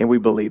Spirit, and we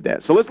believe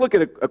that. So let's look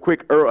at a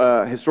quick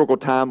historical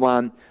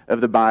timeline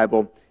of the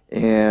Bible.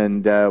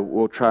 And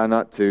we'll try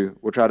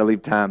to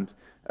leave time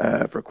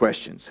for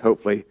questions.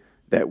 Hopefully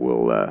that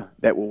will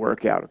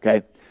work out.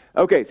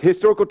 Okay,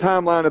 historical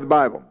timeline of the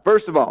Bible.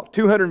 First of all,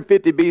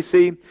 250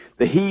 BC,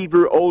 the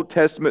Hebrew Old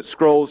Testament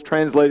scrolls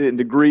translated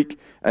into Greek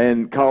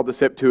and called the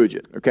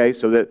Septuagint. Okay,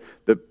 so that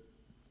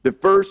the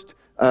first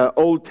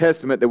Old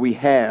Testament that we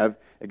have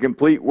a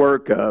complete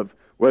work of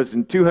was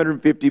in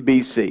 250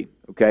 BC.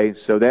 Okay,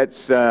 so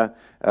that's for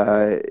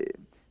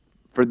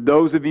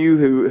those of you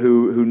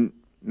who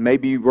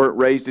maybe you weren't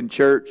raised in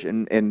church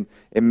and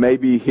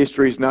maybe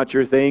history is not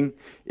your thing.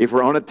 If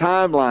we're on a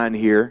timeline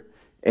here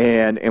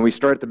and we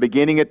start at the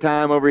beginning of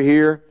time over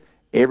here,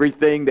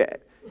 everything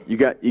that you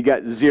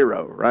got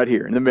 0 right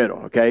here in the middle,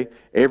 okay?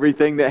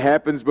 Everything that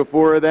happens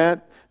before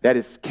that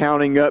is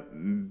counting up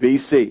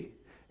BC.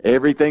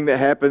 Everything that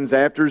happens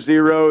after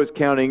 0 is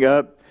counting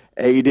up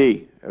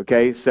AD,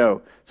 okay?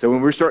 So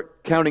when we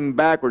start counting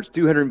backwards,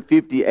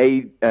 250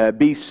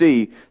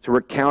 BC, so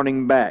we're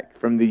counting back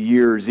from the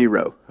year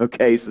 0,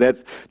 okay? So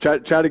that's, try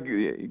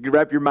to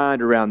wrap your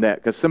mind around that,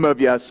 because some of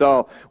you I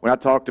saw when I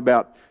talked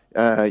about,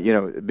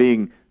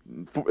 being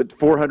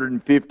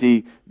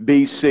 450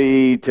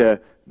 BC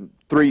to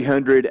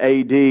 300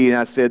 AD, and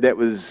I said that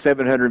was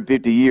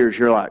 750 years.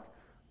 You're like,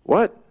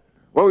 what?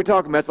 What are we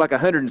talking about? It's like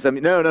 100 and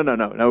something. No.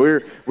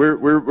 We're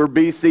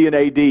BC and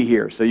AD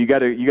here. So you got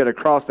to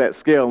cross that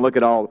scale and look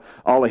at all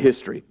the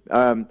history.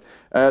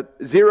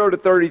 0 to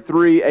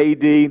 33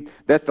 AD.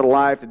 That's the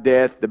life, the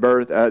death, the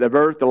birth,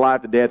 the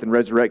life, the death, and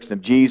resurrection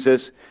of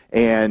Jesus.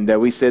 And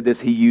we said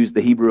this. He used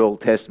the Hebrew Old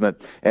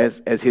Testament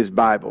as his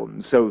Bible.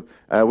 And so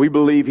we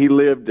believe he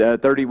lived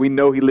 30. We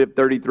know he lived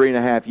 33 and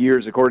a half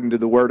years according to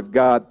the Word of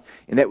God,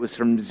 and that was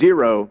from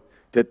 0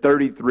 to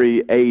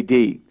 33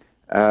 AD.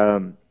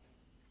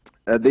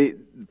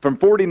 From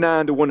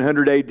 49 to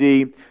 100 AD,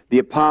 the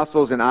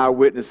apostles and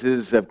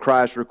eyewitnesses of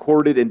Christ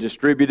recorded and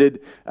distributed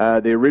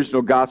the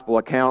original gospel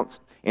accounts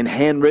in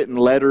handwritten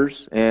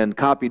letters and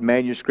copied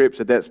manuscripts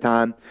at that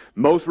time.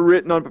 Most were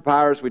written on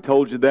papyrus, we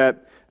told you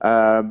that,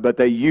 but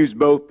they used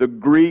both the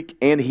Greek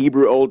and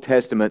Hebrew Old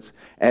Testaments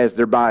as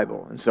their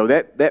Bible. And so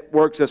that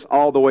works us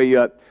all the way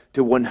up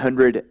to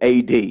 100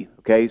 AD.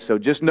 Okay, so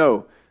just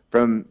know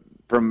from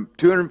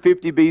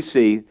 250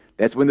 BC,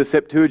 that's when the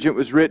Septuagint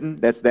was written.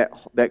 That's that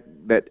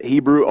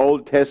Hebrew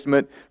Old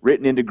Testament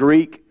written into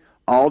Greek,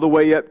 all the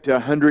way up to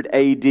 100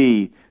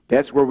 AD.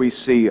 That's where we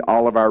see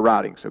all of our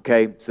writings,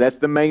 okay? So that's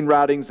the main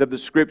writings of the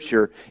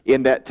Scripture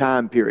in that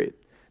time period.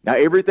 Now,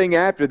 everything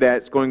after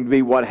that is going to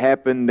be what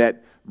happened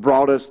that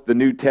brought us the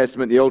New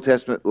Testament, the Old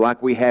Testament,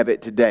 like we have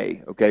it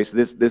today, okay? So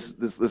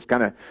let's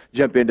kind of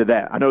jump into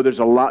that. I know there's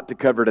a lot to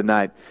cover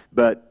tonight,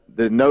 but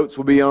the notes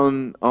will be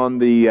on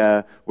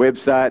the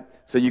website,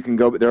 so you can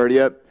go, but they're already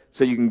up.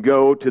 So you can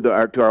go to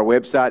our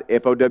website,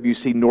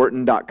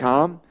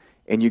 fowcnorton.com,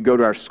 and you go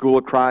to our School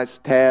of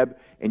Christ tab,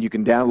 and you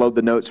can download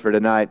the notes for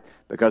tonight,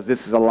 because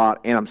this is a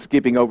lot, and I'm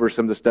skipping over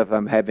some of the stuff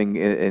I'm having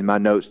in my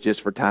notes just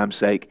for time's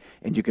sake,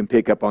 and you can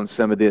pick up on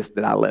some of this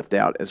that I left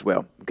out as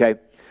well, okay?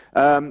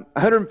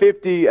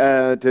 150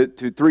 to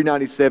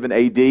 397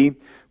 AD.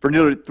 For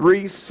nearly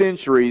 3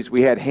 centuries,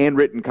 we had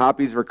handwritten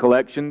copies or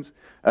collections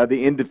of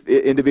the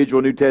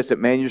individual New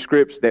Testament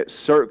manuscripts that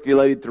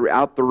circulated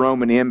throughout the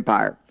Roman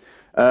Empire.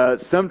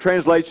 Some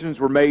translations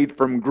were made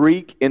from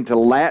Greek into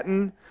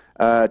Latin,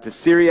 to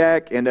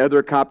Syriac and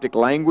other Coptic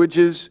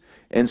languages.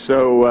 And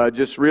so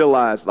just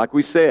realize, like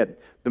we said,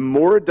 the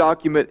more a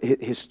document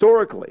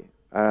historically,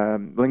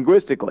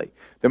 linguistically,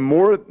 the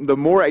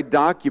more a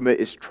document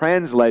is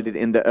translated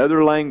into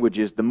other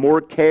languages, the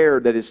more care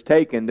that is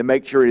taken to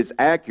make sure it is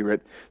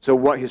accurate. So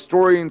what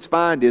historians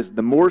find is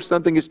the more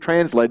something is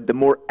translated, the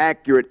more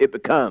accurate it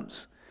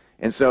becomes.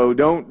 And so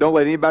don't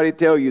let anybody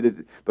tell you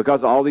that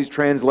because of all these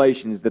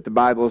translations that the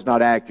Bible is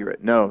not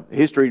accurate. No,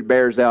 history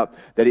bears out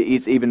that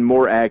it's even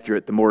more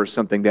accurate the more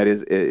something that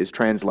is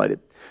translated.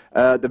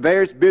 The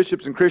various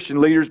bishops and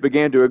Christian leaders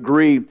began to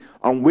agree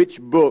on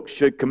which book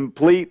should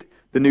complete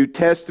the New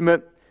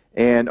Testament.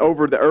 And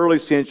over the early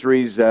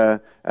centuries,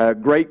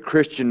 great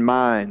Christian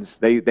minds,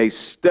 they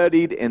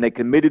studied and they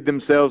committed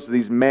themselves to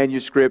these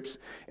manuscripts.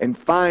 And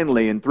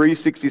finally, in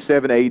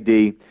 367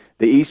 AD,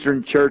 the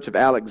Eastern Church of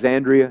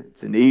Alexandria,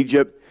 it's in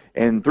Egypt,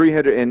 and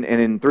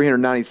in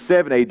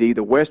 397 AD,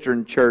 the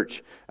Western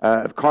Church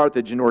of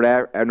Carthage in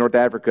North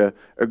Africa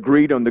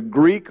agreed on the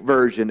Greek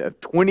version of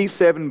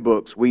 27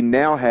 books we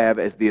now have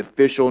as the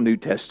official New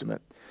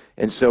Testament.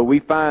 And so we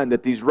find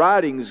that these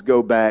writings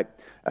go back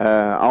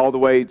all the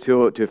way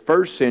to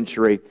 1st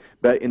century,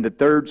 but in the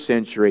 3rd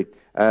century,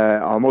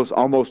 almost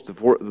the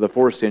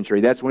 4th century,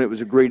 that's when it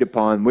was agreed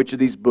upon which of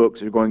these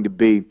books are going to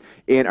be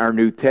in our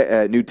New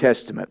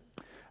Testament.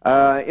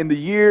 In the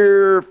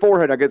year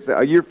 400, I guess,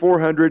 year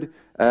 400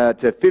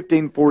 to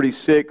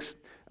 1546,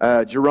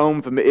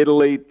 Jerome from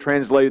Italy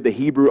translated the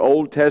Hebrew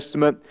Old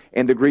Testament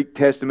and the Greek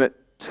Testament,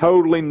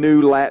 totally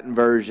new Latin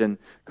version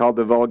called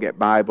the Vulgate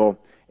Bible,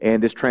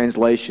 and this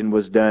translation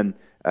was done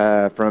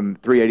from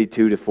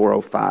 382 to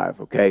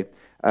 405. Okay,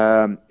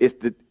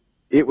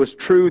 it was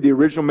true. The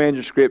original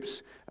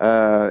manuscripts.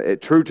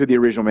 True to the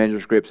original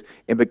manuscripts,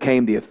 and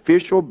became the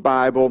official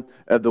Bible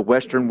of the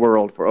Western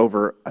world for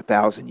over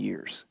 1,000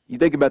 years. You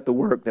think about the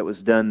work that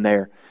was done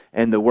there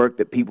and the work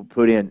that people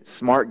put in,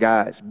 smart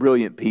guys,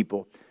 brilliant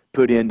people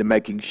put into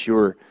making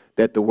sure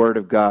that the Word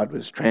of God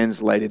was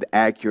translated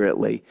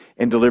accurately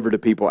and delivered to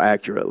people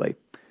accurately.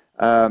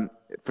 From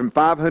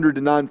 500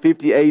 to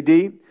 950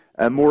 AD,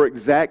 a more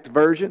exact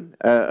version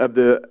of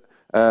the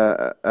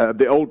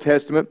Old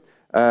Testament,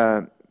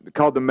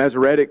 called the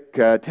Masoretic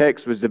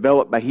text, was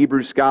developed by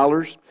Hebrew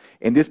scholars,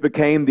 and this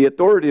became the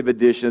authoritative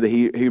edition of the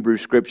Hebrew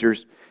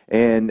Scriptures,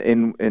 and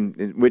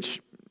in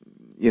which,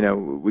 you know,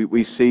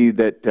 we see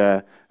that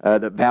the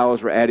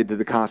vowels were added to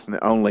the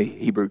consonant-only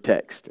Hebrew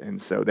text,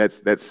 and so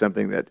that's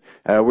something that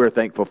we're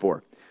thankful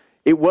for.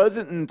 It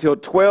wasn't until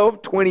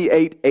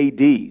 1228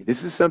 AD,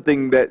 this is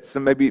something that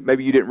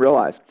maybe you didn't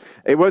realize,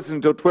 it wasn't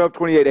until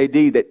 1228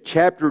 AD that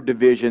chapter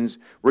divisions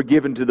were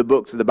given to the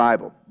books of the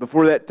Bible.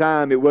 Before that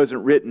time, it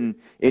wasn't written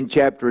in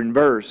chapter and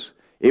verse.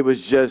 It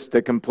was just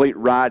a complete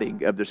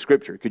writing of the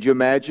Scripture. Could you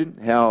imagine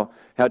how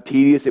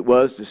tedious it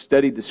was to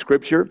study the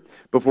Scripture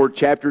before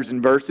chapters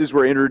and verses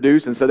were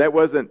introduced? And so that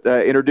wasn't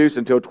introduced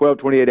until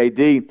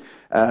 1228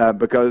 AD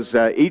because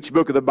each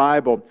book of the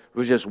Bible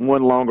was just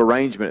one long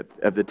arrangement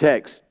of the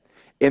text.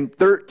 In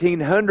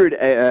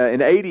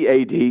 1380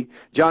 AD,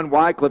 John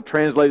Wycliffe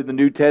translated the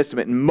New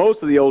Testament and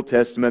most of the Old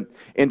Testament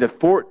into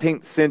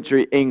 14th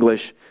century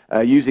English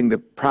using the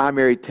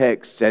primary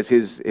texts as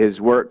his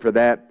work for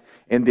that.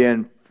 And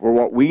then for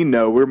what we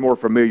know, we're more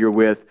familiar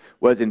with,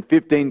 was in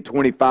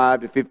 1525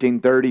 to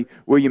 1530,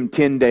 William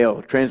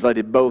Tyndale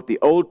translated both the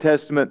Old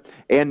Testament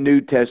and New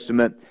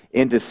Testament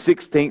into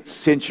 16th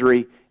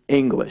century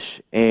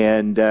English.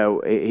 And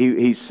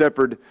he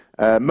suffered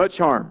much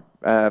harm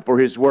for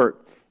his work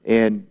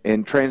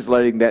in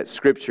translating that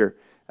scripture.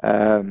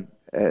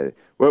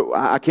 Well,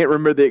 I can't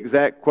remember the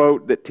exact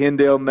quote that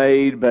Tyndale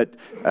made, but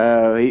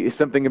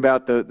something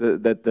about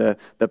that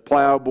the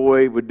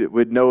plowboy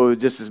would know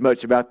just as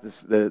much about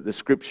the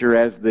scripture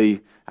as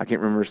I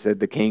can't remember, said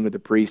the king or the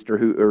priest or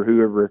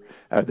whoever,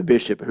 the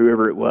bishop,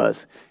 whoever it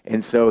was.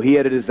 And so he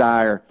had a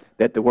desire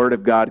that the Word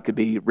of God could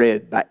be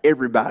read by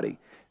everybody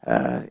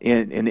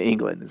in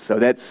England. So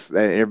that's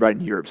everybody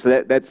in Europe.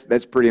 So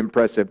that's pretty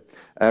impressive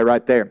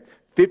right there.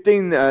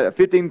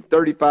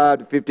 1535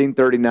 to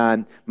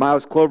 1539,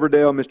 Miles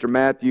Cloverdale, Mr.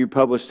 Matthew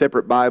published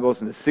separate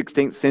Bibles in the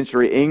 16th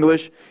century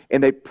English,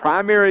 and they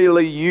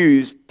primarily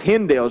used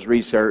Tyndale's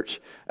research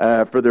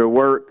for their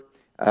work.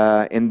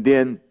 And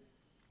then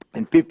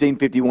in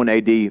 1551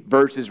 AD,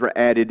 verses were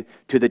added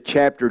to the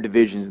chapter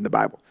divisions in the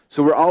Bible.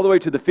 So we're all the way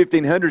to the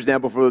 1500s now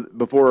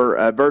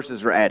before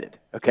verses were added.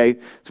 Okay,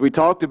 so we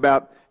talked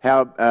about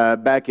how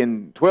back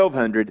in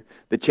 1200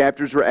 the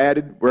chapters were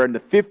added. We're in the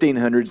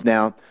 1500s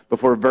now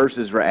before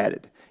verses were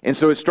added. And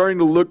so it's starting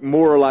to look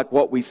more like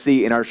what we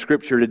see in our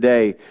scripture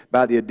today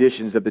by the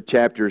additions of the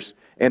chapters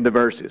and the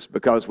verses.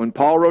 Because when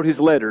Paul wrote his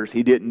letters,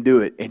 he didn't do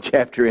it in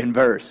chapter and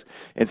verse.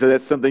 And so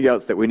that's something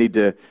else that we need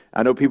to,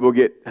 I know people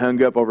get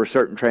hung up over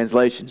certain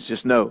translations.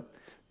 Just know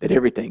that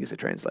everything is a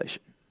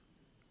translation.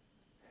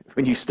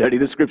 When you study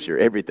the scripture,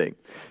 everything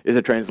is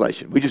a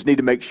translation. We just need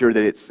to make sure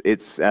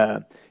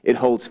that it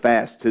holds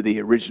fast to the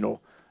original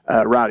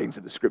writings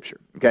of the scripture.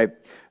 Okay,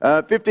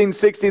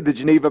 1560, the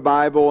Geneva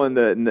Bible and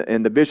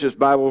the Bishop's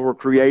Bible were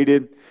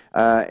created,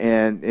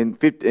 and in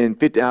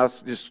 50, I'll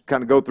just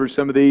kind of go through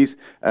some of these.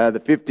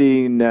 The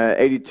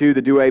 1582,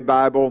 the Douay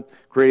Bible,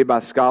 created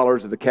by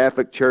scholars of the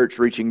Catholic Church,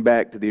 reaching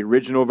back to the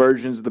original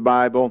versions of the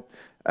Bible.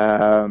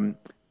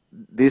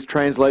 This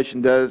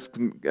translation does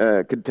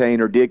contain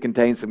or did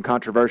contain some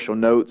controversial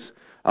notes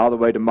all the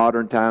way to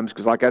modern times,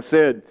 because like I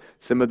said,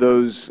 some of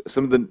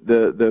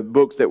the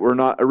books that were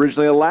not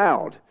originally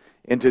allowed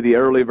into the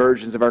early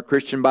versions of our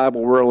Christian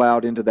Bible were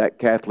allowed into that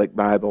Catholic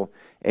Bible,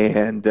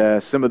 and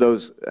some of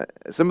those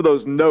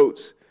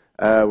notes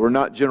were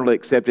not generally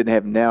accepted and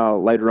have now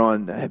later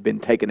on have been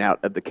taken out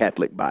of the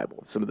Catholic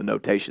Bible. Some of the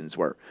notations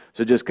were.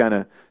 So just kind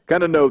of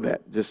know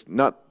that, just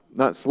not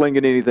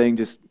slinging anything,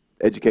 just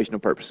educational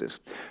purposes.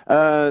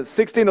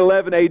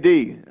 1611 AD.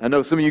 I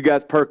know some of you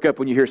guys perk up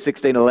when you hear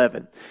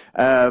 1611.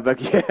 But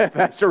yeah,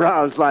 Pastor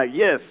Ron was like,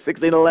 yes,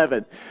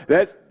 1611.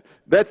 That's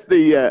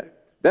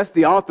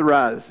the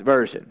authorized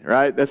version,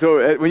 right? That's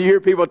what, when you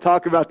hear people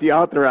talk about the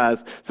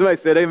authorized, somebody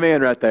said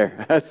amen right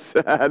there. That's,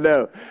 I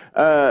know.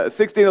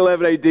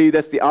 1611 AD,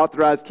 that's the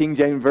authorized King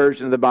James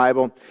Version of the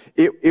Bible.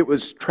 It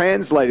was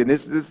translated,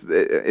 this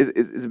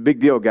is a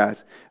big deal,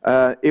 guys.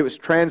 It was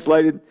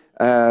translated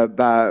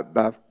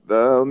by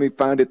let me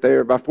find it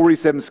there, by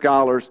 47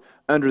 scholars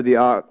under the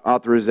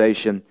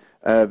authorization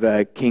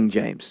of King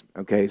James.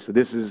 Okay, so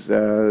this is,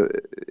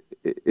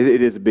 it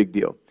is a big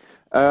deal.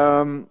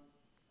 I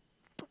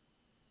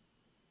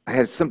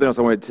had something else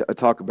I wanted to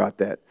talk about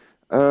that.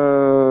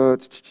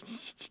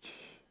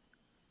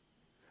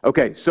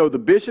 Okay, so the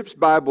Bishop's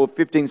Bible of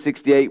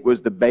 1568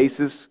 was the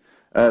basis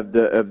of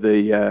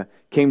the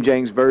King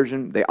James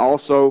Version. They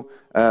also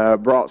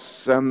brought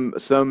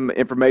some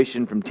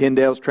information from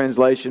Tyndale's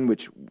translation,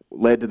 which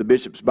led to the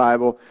Bishop's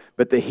Bible.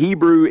 But the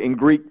Hebrew and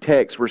Greek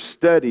texts were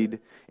studied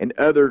and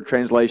other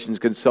translations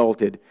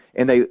consulted.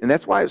 And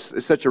that's why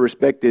it's such a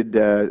respected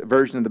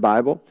version of the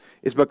Bible,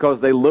 is because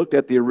they looked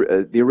at the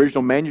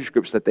original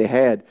manuscripts that they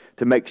had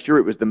to make sure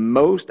it was the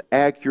most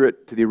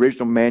accurate to the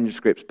original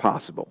manuscripts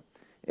possible.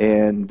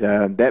 And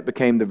that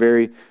became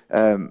the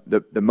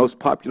most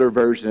popular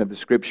version of the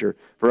Scripture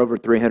for over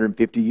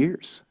 350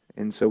 years.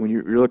 And so when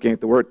you're looking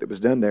at the work that was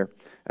done there,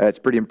 it's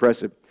pretty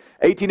impressive.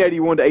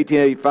 1881 to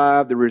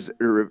 1885, the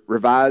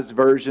Revised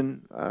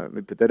Version. Let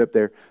me put that up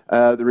there.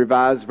 The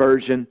Revised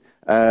Version.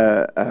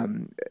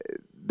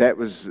 That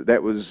was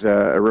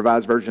a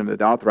revised version of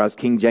the authorized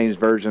King James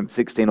Version of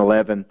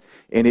 1611,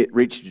 and it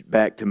reached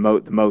back to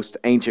the most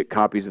ancient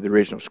copies of the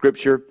original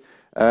Scripture.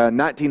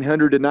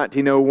 1900 to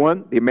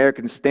 1901, the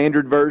American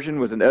Standard Version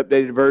was an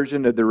updated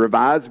version of the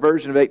Revised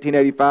Version of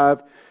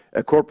 1885,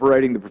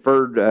 incorporating the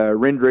preferred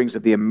renderings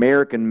of the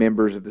American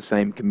members of the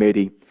same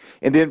committee.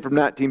 And then from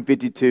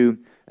 1952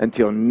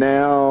 until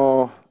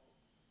now,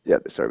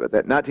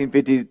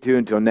 1952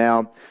 until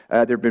now,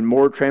 there have been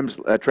more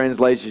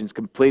translations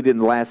completed in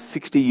the last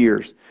 60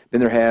 years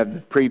than there have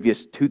the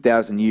previous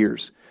 2,000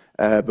 years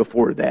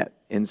before that.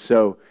 And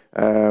so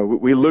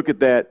We look at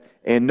that,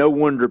 and no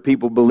wonder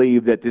people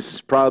believe that this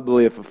is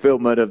probably a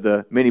fulfillment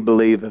of many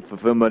believe a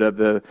fulfillment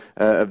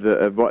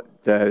of what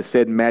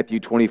said in Matthew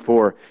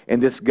 24.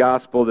 And this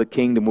gospel of the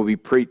kingdom will be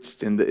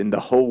preached in the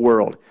whole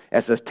world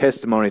as a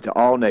testimony to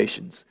all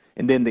nations,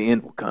 and then the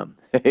end will come.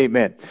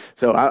 Amen.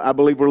 So I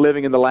believe we're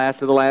living in the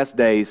last of the last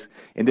days,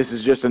 and this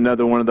is just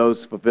another one of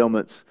those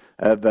fulfillments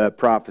of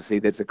prophecy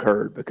that's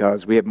occurred,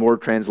 because we have more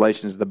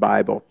translations of the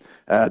Bible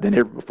than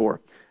ever before.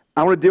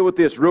 I want to deal with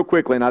this real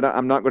quickly, and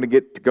I'm not going to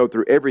get to go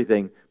through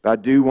everything, but I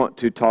do want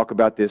to talk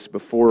about this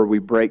before we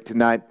break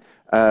tonight.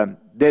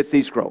 Dead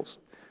Sea Scrolls,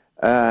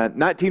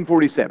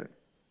 1947.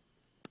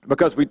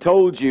 Because we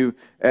told you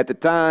at the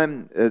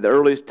time, the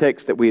earliest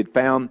text that we had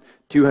found,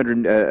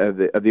 200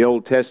 of the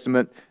Old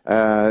Testament,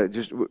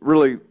 just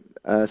really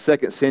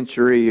 2nd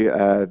century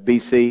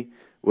BC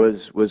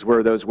was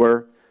where those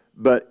were.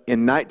 But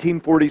in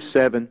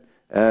 1947,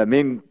 me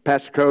and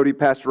Pastor Cody,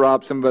 Pastor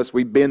Rob, some of us,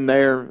 we've been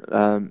there.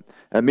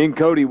 Me and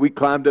Cody, we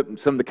climbed up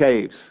some of the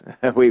caves.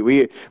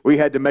 we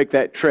had to make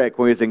that trek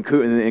when we was in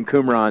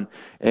Qumran,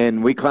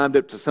 and we climbed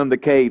up to some of the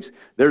caves.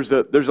 There's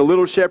a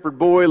little shepherd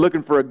boy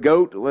looking for a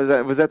goat. Was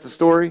that the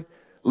story?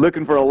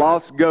 Looking for a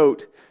lost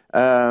goat.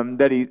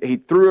 That he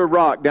threw a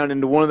rock down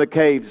into one of the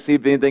caves to see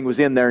if anything was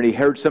in there, and he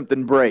heard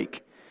something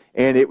break.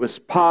 And it was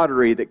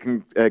pottery that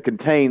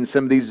contained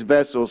some of these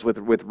vessels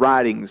with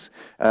writings,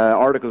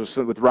 articles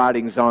with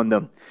writings on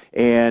them.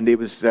 And it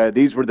was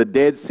these were the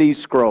Dead Sea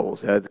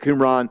Scrolls. The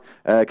Qumran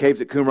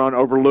caves at Qumran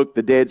overlooked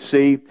the Dead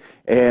Sea.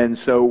 And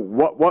so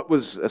what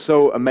was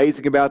so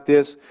amazing about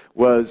this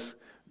was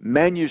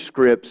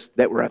manuscripts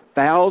that were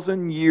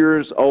 1,000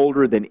 years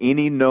older than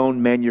any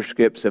known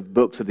manuscripts of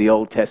books of the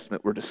Old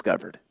Testament were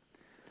discovered.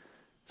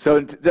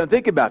 So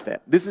think about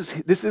that. This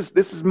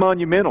is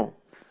monumental.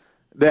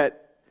 That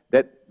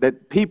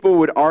people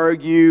would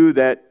argue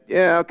that,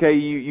 yeah, okay,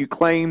 you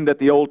claim that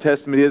the Old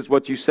Testament is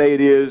what you say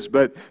it is,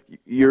 but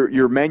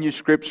your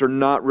manuscripts are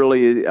not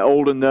really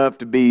old enough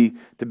to be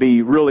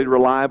really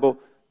reliable.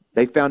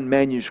 They found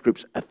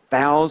manuscripts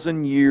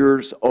 1,000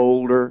 years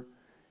older.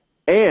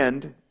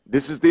 And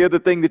this is the other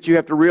thing that you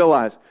have to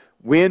realize.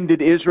 When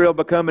did Israel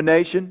become a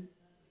nation?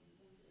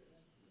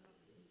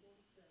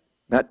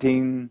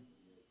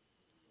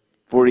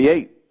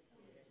 1948,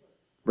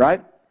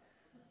 right?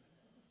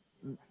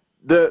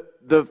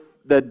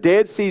 The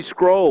Dead Sea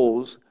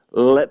Scrolls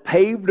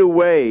paved a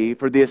way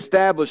for the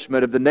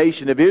establishment of the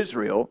nation of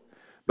Israel,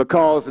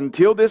 because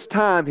until this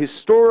time,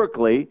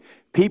 historically,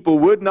 people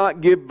would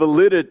not give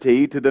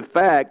validity to the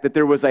fact that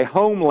there was a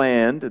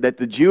homeland, that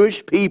the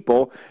Jewish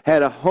people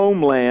had a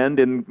homeland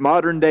in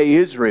modern-day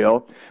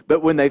Israel.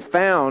 But when they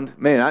found,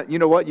 you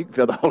know what? You can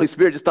feel the Holy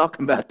Spirit just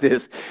talking about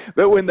this.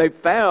 But when they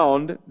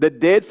found the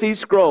Dead Sea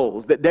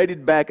Scrolls that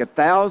dated back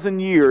 1,000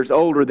 years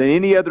older than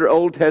any other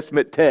Old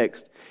Testament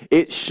text,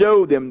 it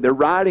showed them, the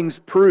writings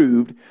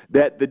proved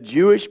that the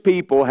Jewish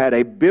people had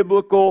a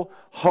biblical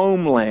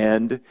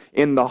homeland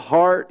in the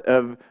heart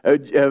of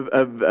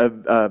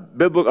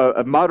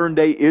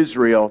modern-day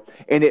Israel,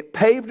 and it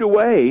paved a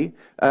way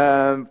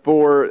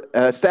for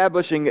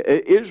establishing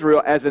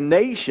Israel as a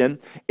nation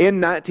in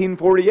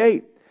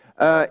 1948.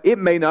 It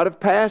may not have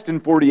passed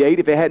in 48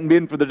 if it hadn't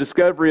been for the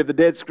discovery of the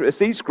Dead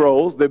Sea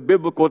Scrolls, the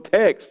biblical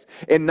text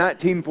in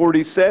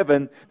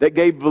 1947 that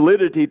gave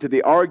validity to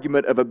the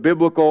argument of a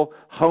biblical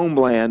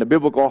homeland, a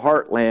biblical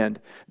heartland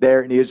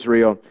there in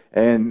Israel,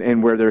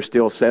 and where they're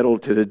still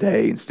settled to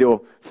today and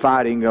still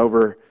fighting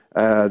over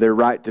their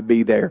right to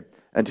be there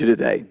unto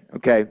today.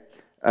 Okay.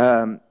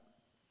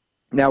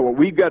 Now, what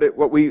we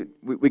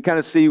kind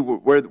of see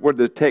where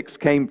the text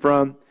came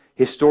from,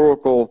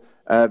 historical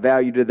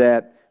value to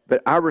that.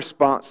 But our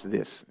response to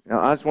this,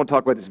 now I just want to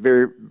talk about this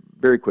very,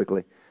 very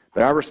quickly,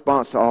 but our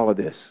response to all of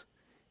this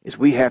is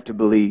we have to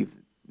believe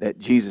that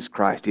Jesus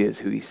Christ is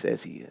who He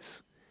says He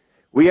is.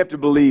 We have to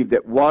believe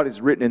that what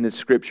is written in this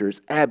Scripture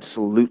is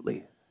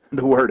absolutely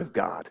the Word of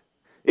God.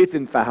 It's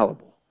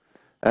infallible.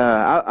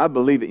 I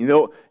believe it. You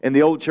know, in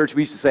the old church,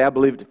 we used to say, I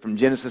believe it from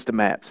Genesis to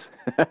maps.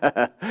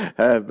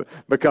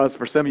 Because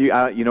for some of you,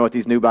 you know what,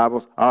 these new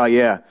Bibles? Oh,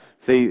 yeah.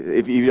 See,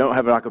 if you don't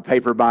have like a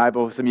paper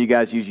Bible, some of you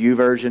guys use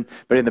YouVersion,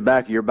 but in the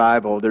back of your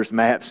Bible, there's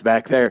maps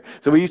back there.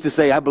 So we used to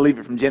say, I believe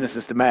it from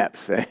Genesis to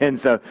maps. And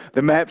so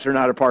the maps are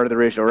not a part of the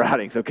original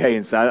writings, okay?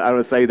 And so I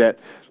would say that.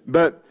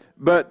 But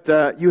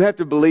you have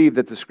to believe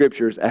that the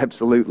Scripture is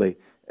absolutely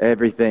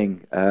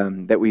everything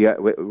that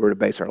we're to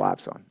base our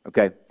lives on,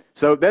 okay?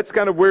 So that's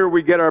kind of where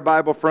we get our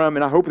Bible from,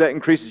 and I hope that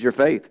increases your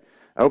faith.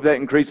 I hope that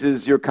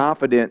increases your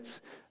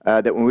confidence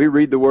that when we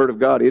read the Word of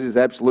God, it is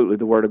absolutely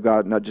the Word of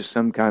God, not just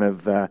some kind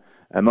of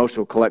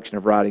emotional collection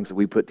of writings that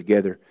we put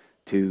together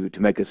to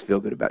make us feel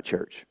good about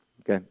church.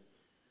 Okay?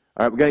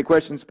 All right, we got any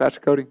questions,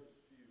 Pastor Cody?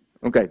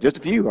 Okay, just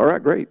a few. All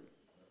right, great.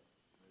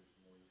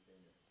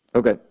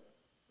 Okay.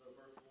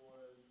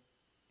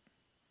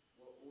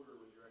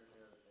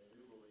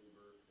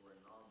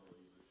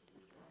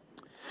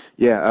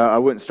 Yeah, I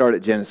wouldn't start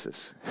at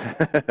Genesis.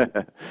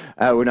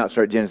 I would not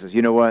start at Genesis.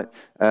 You know what?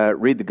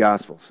 Read the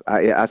Gospels.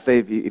 I say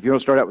if you don't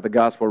start out with the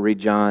Gospel, read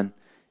John,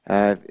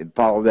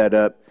 follow that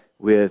up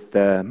with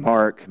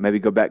Mark. Maybe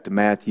go back to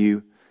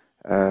Matthew.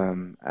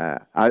 I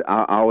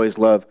always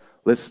love.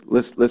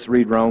 Let's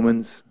read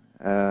Romans.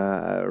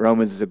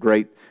 Romans is a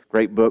great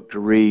book to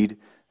read.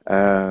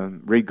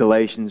 Read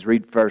Galatians.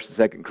 Read First and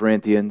Second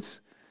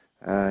Corinthians.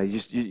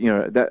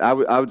 That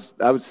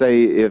I would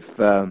say if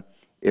I'm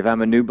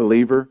a new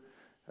believer,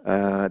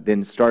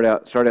 then start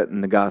out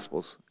in the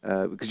Gospels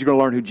because you're going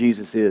to learn who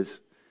Jesus is.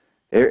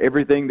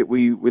 Everything that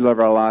we live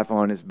our life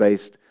on is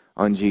based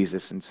on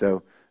Jesus, and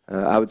so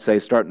I would say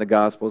start in the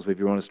Gospels. If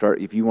you want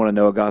to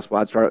know a gospel,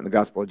 I'd start in the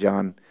Gospel of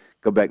John.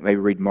 Go back, maybe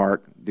read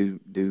Mark, do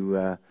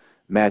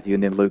Matthew,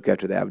 and then Luke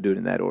after that. I would do it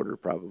in that order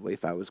probably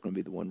if I was going to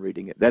be the one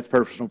reading it. That's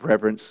personal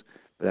preference,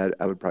 but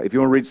I would probably, if you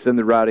want to read some of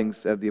the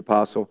writings of the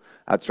apostle,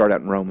 I'd start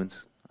out in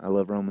Romans. I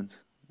love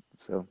Romans.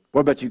 So,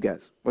 what about you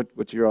guys?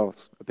 What's your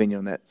all's opinion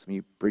on that? Some of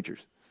you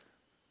preachers.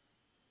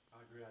 I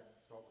agree. I'd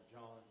start with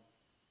John,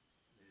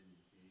 then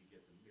you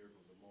get the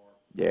miracles of Mark.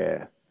 Yeah.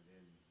 And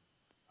then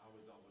I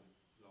would always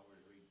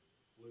read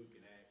Luke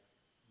and Acts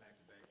back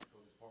to back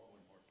because it's part 1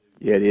 and part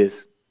 2. Yeah, it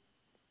is.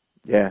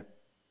 Yeah.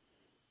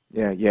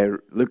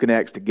 Luke and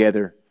Acts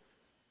together.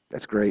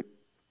 That's great.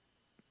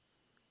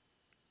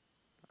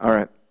 All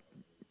right.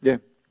 Yeah.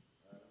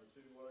 Number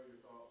 2, what are your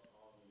thoughts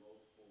on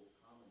multiple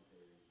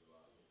commentaries of the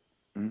Bible?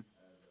 Mm-hmm.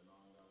 As a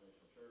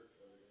non-denominational church,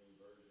 are there any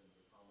versions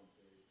or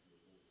commentaries to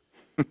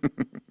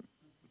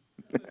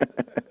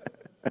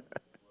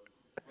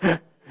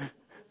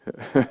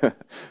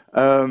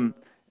the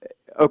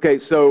Okay,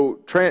 so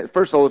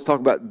first of all, let's talk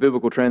about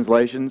biblical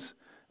translations.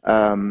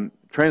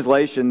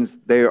 Translations,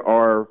 there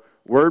are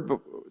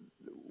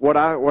what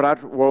I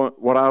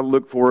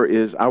look for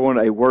is I want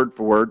a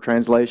word-for-word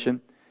translation,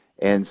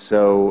 and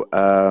so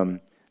the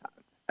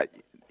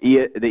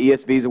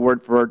ESV is a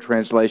word-for-word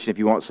translation. If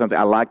you want something,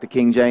 I like the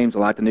King James. I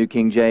like the New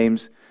King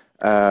James.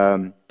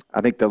 I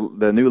think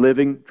the New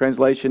Living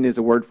Translation is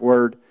a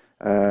word-for-word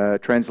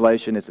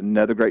translation. It's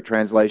another great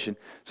translation.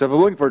 So if I'm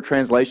looking for a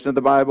translation of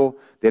the Bible,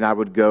 then I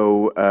would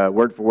go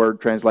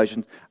word-for-word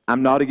translation.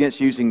 I'm not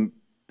against using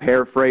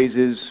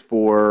paraphrases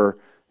for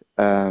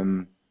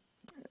as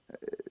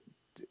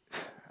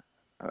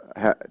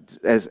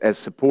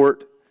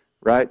support,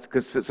 right?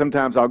 Because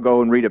sometimes I'll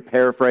go and read a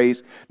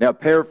paraphrase. Now,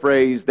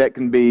 paraphrase that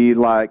can be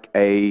like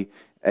the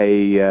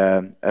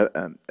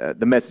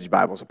Message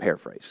Bible is a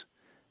paraphrase.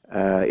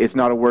 It's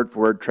not a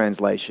word-for-word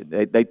translation.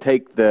 They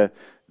take the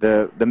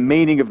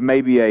meaning of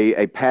maybe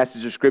a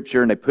passage of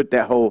Scripture and they put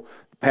that whole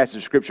passage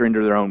of Scripture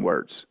into their own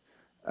words.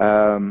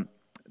 The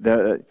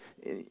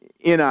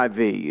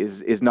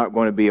NIV is not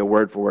going to be a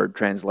word-for-word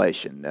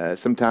translation.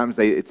 Sometimes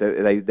they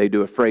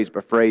do a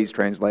phrase-by-phrase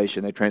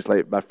translation. They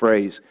translate it by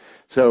phrase.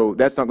 So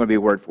that's not going to be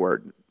a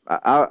word-for-word.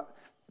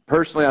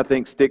 Personally, I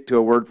think stick to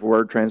a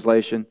word-for-word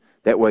translation.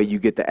 That way you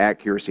get the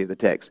accuracy of the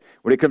text.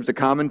 When it comes to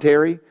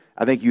commentary,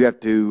 I think you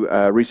have to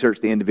research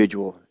the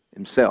individual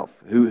himself.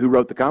 Who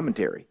wrote the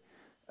commentary?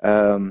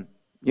 Matthew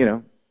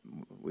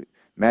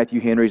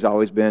Henry's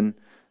always been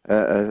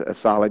a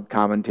solid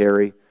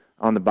commentary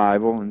on the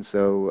Bible, and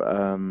so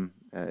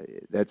I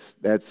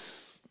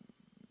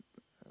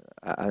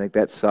think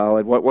that's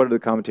solid. What are the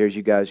commentaries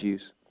you guys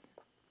use?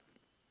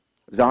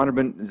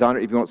 Zondervan,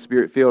 if you want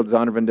Spirit-filled,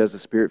 Zondervan does a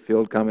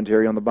Spirit-filled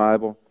commentary on the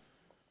Bible.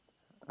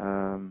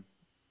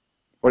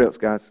 What else,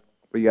 guys?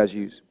 What do you guys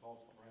use?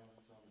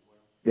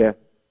 Yeah.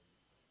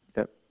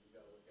 Yep. You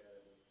got to look at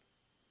it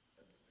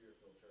as a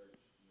Spirit-filled church.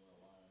 You want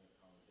to line the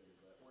commentaries.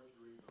 But where to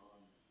read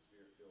on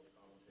Spirit-filled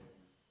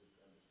commentaries, just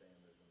to understand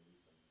there's going to be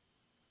some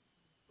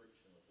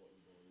friction with what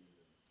you believe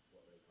and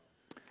what they come.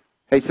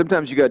 Hey,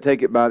 sometimes you got to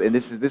take it by, and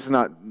this is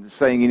not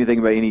saying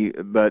anything about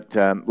but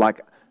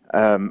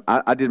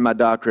I did my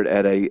doctorate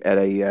at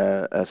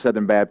a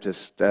Southern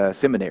Baptist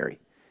seminary,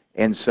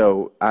 and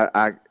so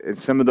I in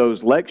some of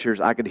those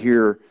lectures I could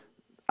hear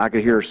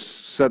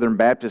Southern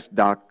Baptist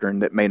doctrine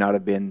that may not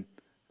have been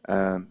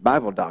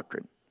Bible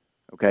doctrine.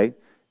 Okay,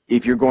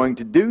 if you're going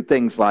to do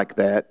things like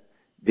that,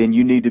 then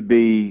you need to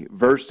be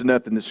versed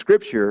enough in the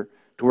Scripture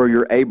to where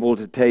you're able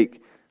to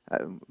take.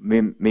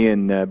 Me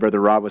and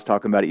Brother Rob was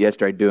talking about it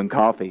yesterday doing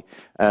coffee.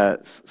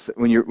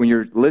 When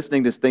you're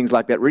listening to things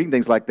like that, reading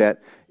things like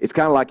that, it's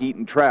kind of like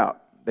eating trout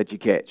that you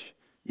catch.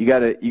 You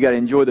gotta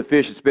enjoy the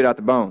fish and spit out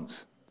the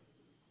bones.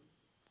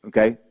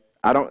 Okay,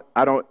 I don't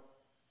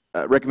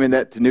recommend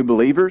that to new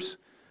believers,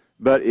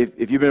 but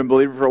if you've been a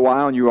believer for a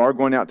while and you are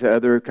going out to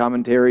other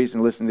commentaries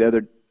and listening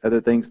to other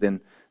things, then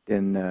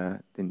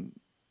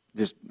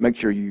just make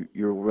sure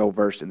you're well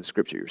versed in the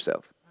Scripture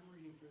yourself. I'm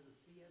reading through the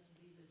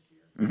CSB this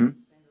year. Mm-hmm.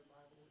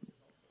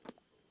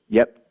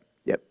 Yep.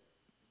 Yeah.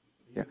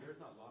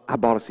 I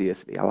bought a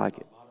CSV. I like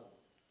it. A lot of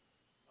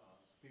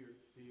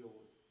Spirit-filled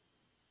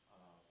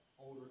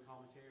older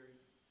commentaries.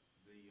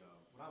 When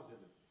I was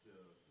in the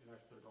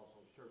International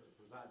Pentecostal Church, the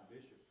presiding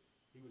bishop,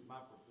 he was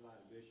my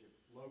presiding bishop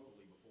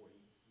locally before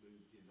he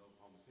moved into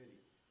Oklahoma City.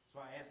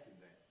 So I asked him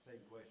that same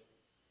question,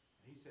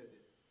 and he said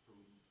that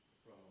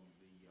from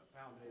the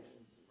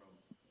foundations, from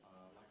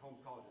like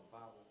Holmes College of the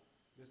Bible,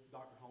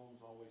 Dr.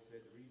 Holmes always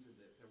said the reason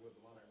that there was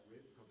a lot of it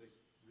written because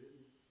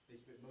they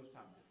spent most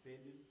time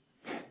defending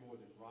more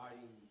than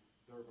writing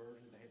their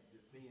version, they had to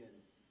defend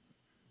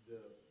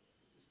the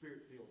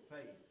Spirit-filled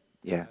faith.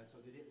 Yeah. And so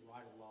they didn't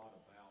write a lot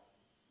about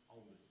on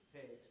the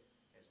text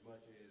as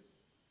much as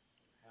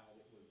how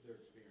it was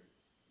their experience.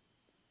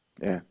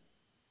 Yeah.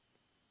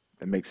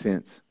 That makes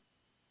sense.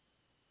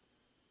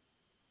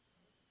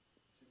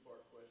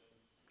 Two-part question.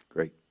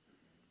 Great.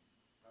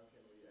 How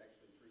can we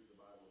actually treat the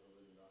Bible as a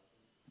living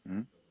document?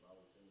 Mhm. Because the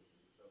Bible distinguishes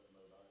itself from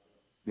other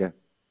documents. Yeah.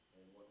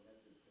 And what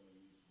methods can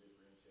we use to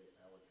differentiate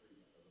our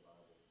treatment of the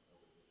Bible of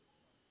the different?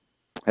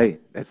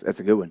 Hey, that's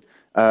a good one.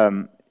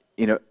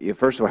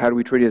 First of all, how do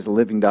we treat it as a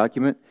living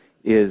document?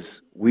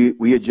 Is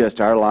we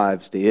adjust our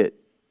lives to it,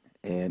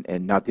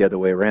 and not the other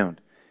way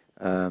around.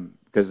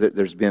 Because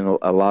there's been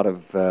a lot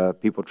of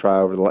people try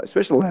over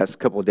especially the last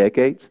couple of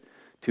decades,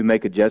 to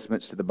make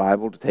adjustments to the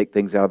Bible, to take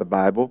things out of the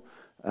Bible.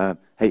 I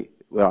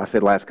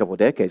said last couple of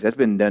decades. That's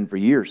been done for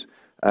years.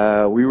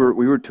 We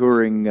were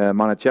touring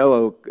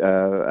Monticello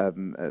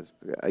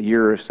a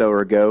year or so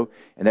ago,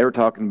 and they were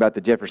talking about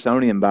the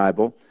Jeffersonian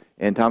Bible.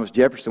 And Thomas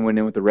Jefferson went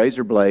in with the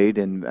razor blade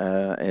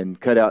and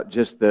cut out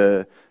just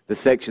the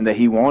section that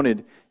he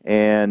wanted.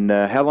 And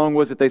how long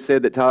was it they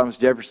said that Thomas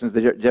Jefferson's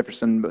the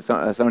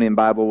Jeffersonian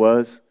Bible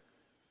was?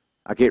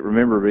 I can't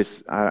remember.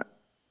 It's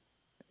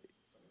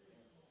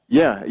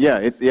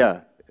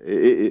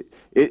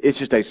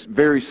just a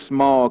very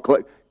small,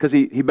 because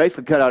he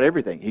basically cut out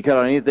everything. He cut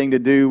out anything to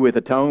do with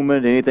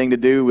atonement, anything to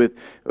do with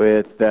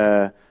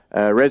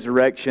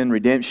resurrection,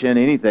 redemption,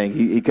 anything.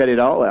 He cut it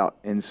all out.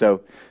 And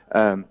so.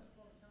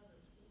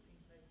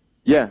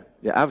 Yeah,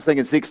 I was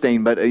thinking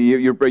 16, but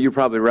you're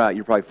probably right.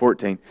 You're probably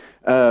 14.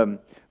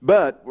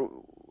 But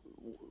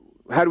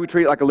how do we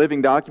treat it like a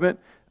living document?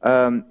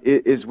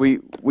 We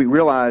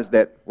realize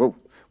that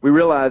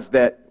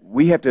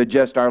we have to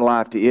adjust our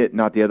life to it,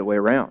 not the other way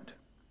around.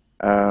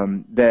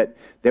 That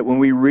when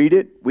we read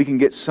it, we can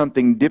get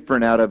something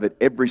different out of it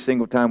every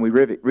single time we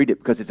read it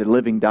because it's a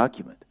living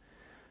document.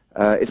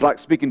 It's like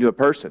speaking to a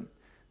person.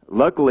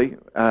 Luckily,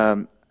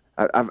 I've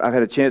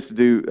had a chance to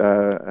do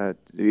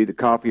either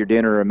coffee or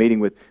dinner or a meeting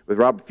with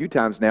Rob a few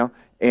times now,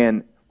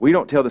 and we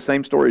don't tell the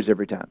same stories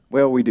every time.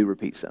 Well, we do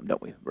repeat some,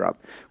 don't we, Rob?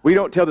 We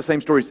don't tell the same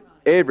stories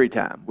every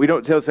time. We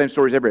don't tell the same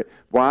stories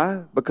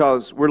Why?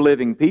 Because we're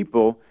living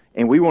people,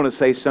 and we want to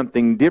say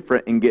something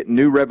different and get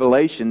new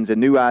revelations and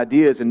new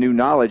ideas and new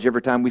knowledge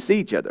every time we see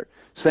each other.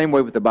 Same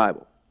way with the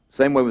Bible.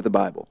 Same way with the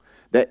Bible.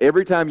 That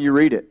every time you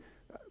read it,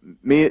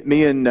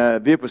 me and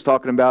Vip was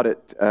talking about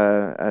it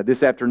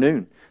this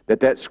afternoon,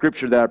 that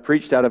scripture that I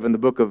preached out of in the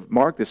book of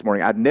Mark this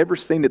morning, I'd never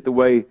seen it the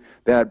way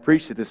that I'd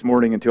preached it this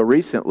morning until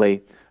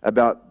recently,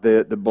 about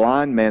the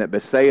blind man at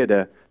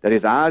Bethsaida, that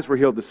his eyes were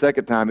healed the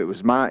second time.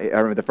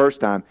 The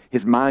first time,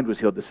 his mind was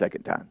healed the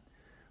second time.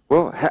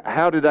 Well,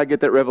 how did I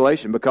get that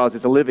revelation? Because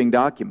it's a living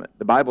document.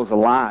 The Bible's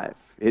alive.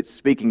 It's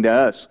speaking to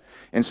us.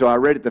 And so I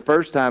read it the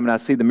first time, and I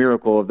see the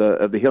miracle of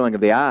the healing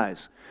of the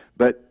eyes.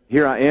 But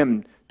here I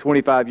am,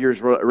 25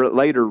 years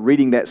later,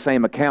 reading that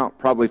same account,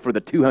 probably for the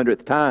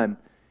 200th time,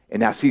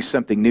 and I see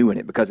something new in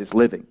it because it's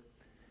living.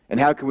 And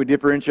how can we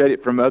differentiate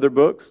it from other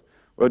books?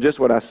 Well, just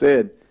what I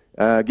said.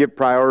 Give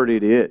priority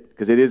to it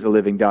because it is a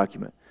living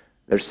document.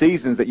 There's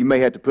seasons that you may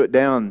have to put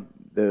down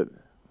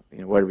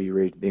whatever you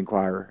read, the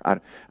Inquirer.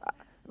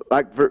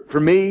 Like for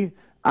me,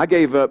 I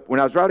gave up when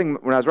I was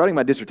writing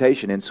my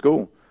dissertation in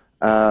school,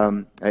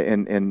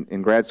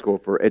 in grad school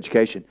for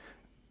education.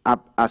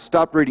 I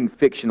stopped reading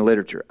fiction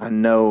literature. I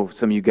know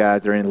some of you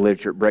guys that are in the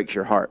literature, it breaks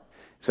your heart.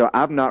 So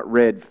I've not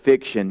read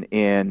fiction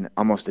in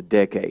almost a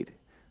decade.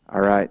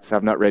 All right, so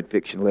I've not read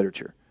fiction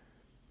literature.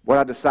 What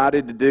I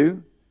decided to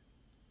do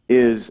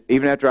is,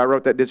 even after I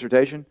wrote that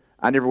dissertation,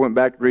 I never went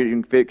back to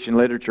reading fiction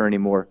literature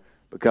anymore,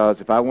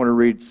 because if I want to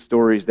read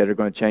stories that are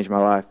going to change my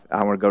life,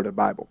 I want to go to the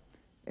Bible.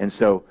 And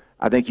so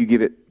I think you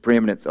give it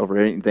preeminence over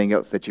anything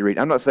else that you read.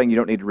 I'm not saying you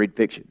don't need to read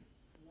fiction.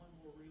 One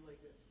more really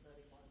good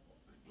study Bible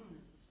is the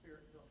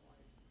Spirit-filled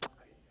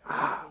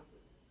Life.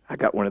 I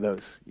got one of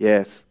those.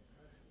 Yes.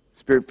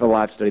 Spirit-filled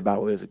Life Study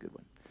Bible is a good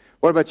one.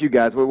 What about you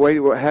guys?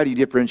 How do you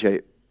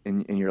differentiate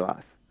in your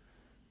life?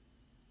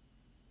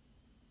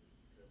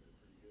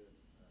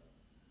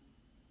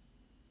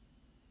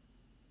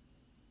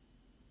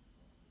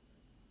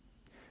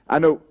 I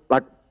know,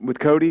 like with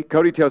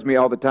Cody tells me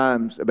all the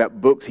times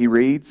about books he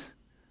reads,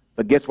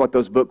 but guess what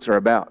those books are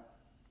about?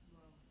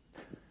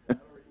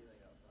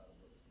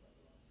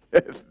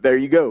 There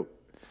you go.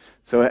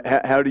 So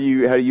how do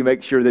you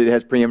make sure that it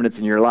has preeminence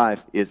in your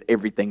life? Is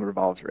everything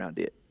revolves around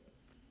it?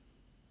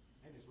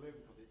 And it's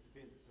living because it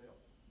defends itself.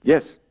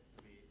 Yes.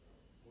 I mean,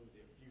 it's one of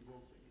the few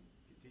books that can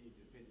continue to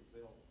defend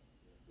itself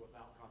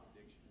without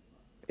contradiction.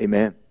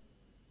 Amen.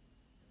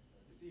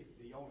 It's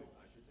the only,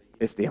 I should say.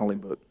 It's the only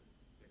book.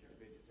 That can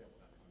defend itself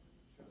without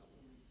contradiction.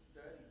 When we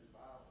study the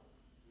Bible,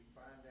 we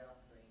find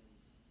out things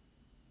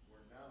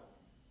were known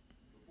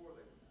before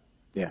they were known.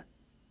 Yeah.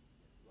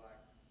 Like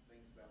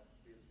things about the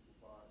physical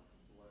body,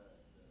 the blood,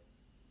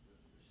 the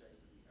shape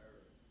of the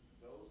earth.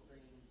 Those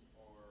things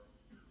are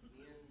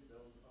in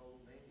those old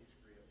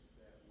manuscripts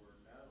that were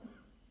known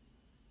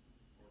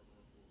or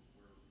were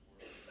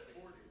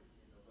recorded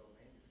in those old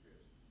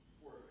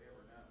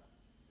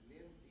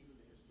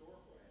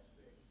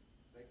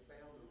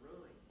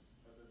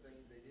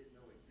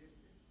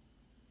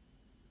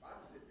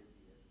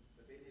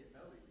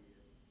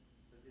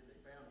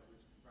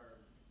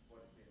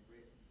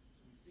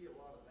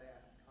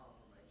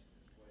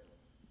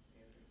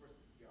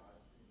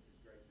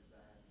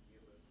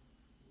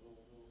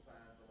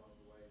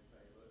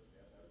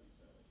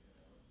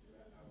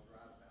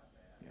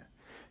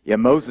Yeah,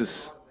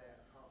 Moses.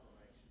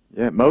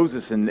 Yeah,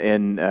 Moses in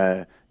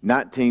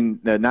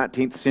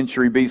 19th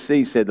century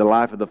BC said the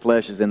life of the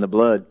flesh is in the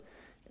blood,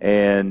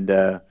 and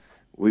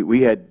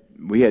we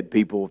had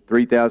people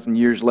 3,000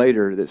 years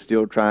later that's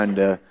still trying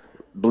to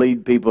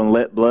bleed people and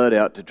let blood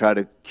out to try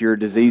to cure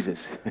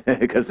diseases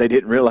because they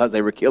didn't realize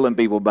they were killing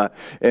people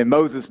and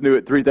Moses knew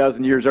it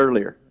 3,000 years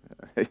earlier.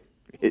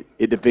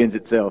 It defends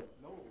itself.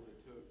 Noah would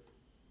have took,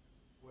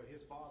 well,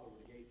 his father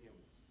would have gave him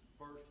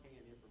first-hand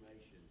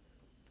information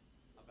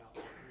about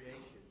the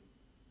creation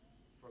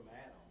from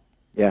Adam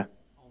Yeah,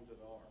 onto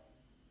the ark.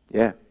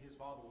 yeah, His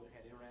father would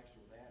have had interaction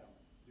with Adam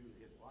due to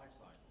his life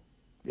cycle.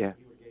 yeah.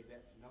 He would have gave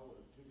that to Noah,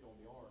 who took it on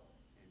the ark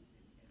and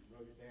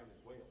wrote it down as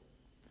well.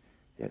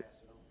 Yeah.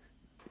 Passed it on.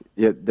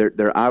 Yeah,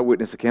 they're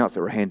eyewitness accounts that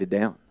were handed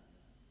down.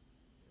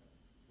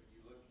 If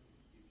you look,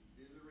 if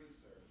you do the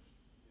research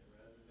and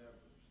run the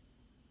numbers,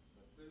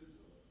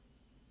 Methuselah,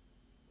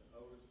 the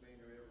oldest man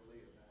who ever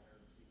lived,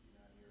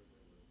 969 years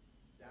ago,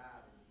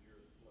 died in the year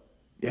of the flood.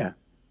 Yeah,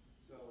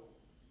 So,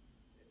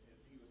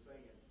 as he was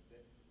saying,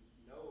 that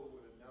Noah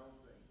would have known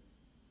things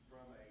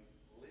from a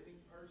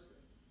living person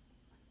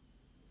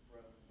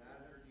from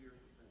 900 years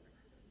before.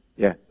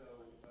 yeah. So,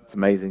 It's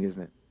amazing,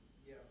 isn't it?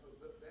 yeah, so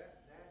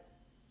that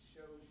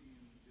shows you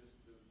just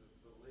the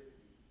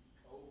validity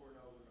over and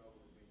over and over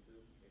being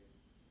duplicated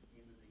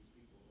into these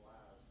people's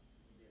lives,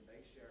 and then they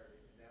shared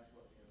it, and that's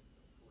what then,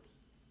 of course,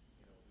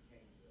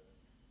 became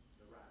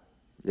the writing.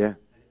 Yeah,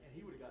 And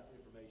he would have got the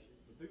information,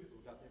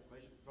 Methuselah got the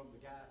information from the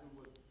guy who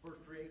was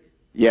first created.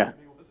 yeah, I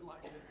mean, it wasn't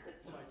like this,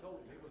 somebody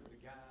told him, it was the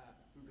guy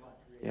who got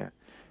yeah,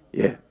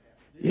 created.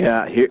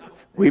 yeah, yeah. Here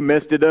we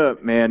messed it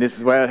up, man. This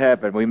is why it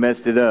happened. We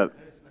messed it up.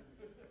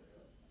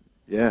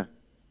 Yeah.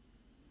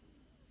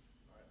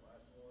 All right,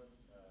 last one,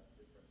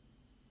 different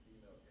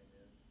email came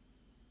in.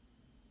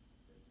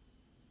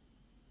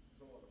 It's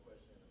somewhat of a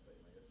question and a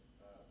statement, I guess.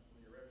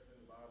 When you're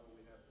referencing the Bible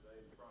we have today,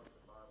 the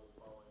Protestant Bible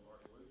following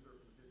Martin Luther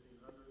from the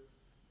 1500s,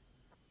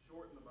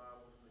 shorten the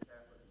Bible from the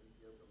Catholic and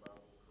Ethiopian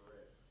Bible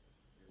correct?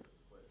 I guess that's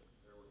the question.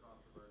 There were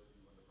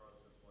controversies when the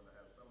Protestants wanted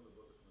to have some of the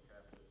books from the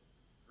Catholic,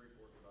 Greek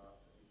Orthodox,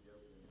 and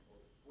Ethiopian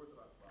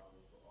Orthodox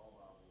Bibles, but all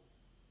Bibles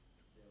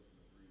stem from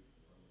the Greek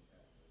and Roman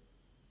Catholic.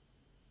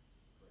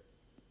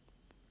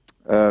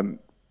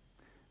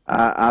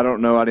 I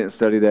don't know. I didn't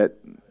study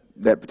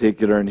that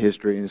particular in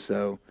history, and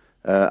so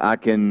I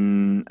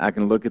can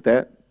look at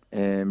that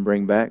and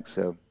bring back.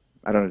 So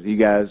I don't know. Do you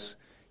guys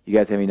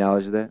have any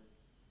knowledge of that?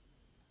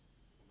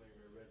 Maybe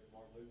read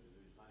Martin Luther,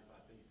 who's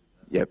 95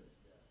 Theses. Yep.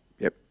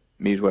 Yep.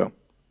 Me as well.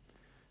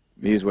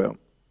 Me as well.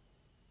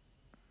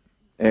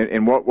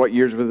 And what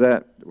years was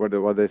that? What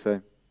did they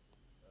say?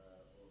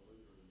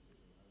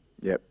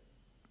 Yep.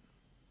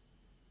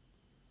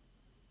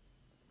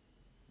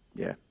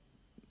 Yeah.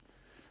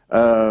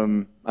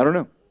 I don't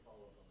know.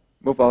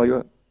 We'll follow you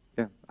up.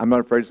 Yeah. I'm not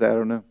afraid to say I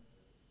don't know.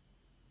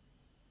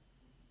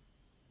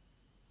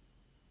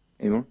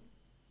 Any more?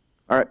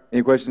 All right.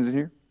 Any questions in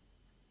here?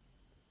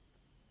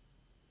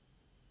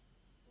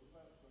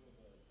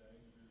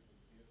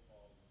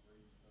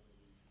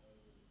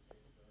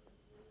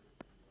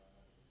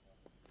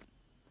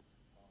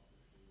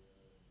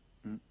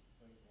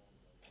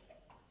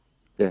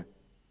 Yeah.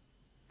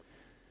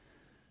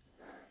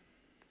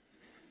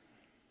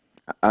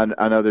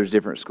 I know there's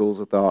different schools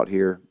of thought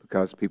here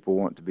because people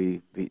want to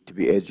be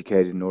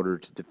educated in order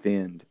to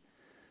defend.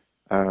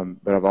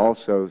 But I've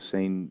also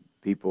seen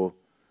people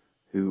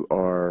who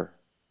are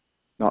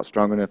not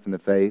strong enough in the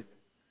faith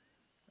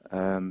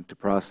to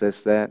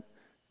process that,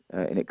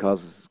 and it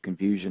causes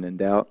confusion and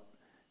doubt.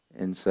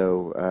 And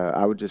so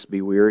I would just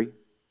be weary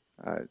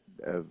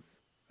of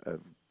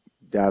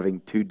diving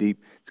too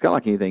deep. It's kind of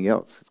like anything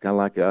else. It's kind of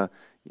like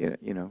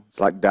it's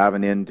like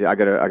diving into. I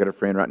got a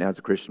friend right now. It's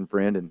a Christian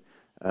friend, and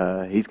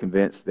he's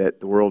convinced that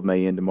the world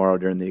may end tomorrow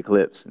during the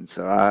eclipse. And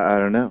so I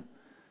don't know,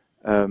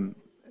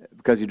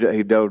 because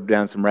he dove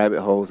down some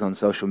rabbit holes on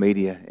social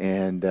media,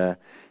 and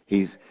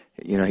he's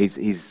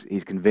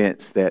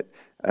convinced that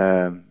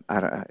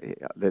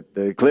that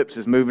the eclipse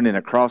is moving in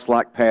a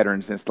cross-like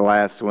pattern since the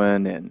last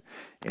one,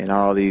 and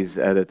all these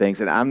other things.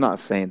 And I'm not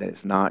saying that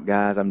it's not,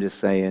 guys. I'm just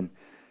saying,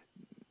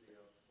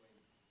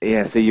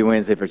 yeah, see you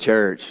Wednesday for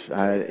church.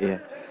 Yeah.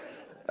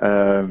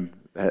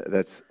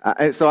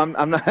 So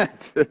I'm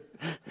not.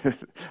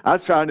 I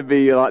was trying to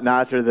be a lot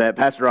nicer than that.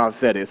 Pastor Rob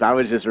said it. So I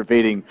was just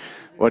repeating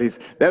what he's.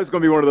 That was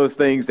going to be one of those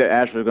things that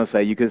Ashley was going to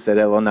say. You could have said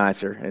that a little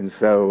nicer, and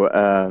so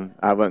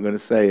I wasn't going to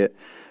say it.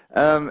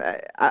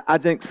 I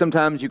think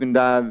sometimes you can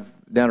dive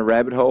down a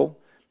rabbit hole,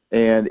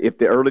 and if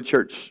the early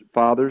church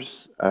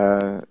fathers,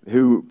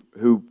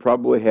 who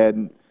probably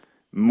had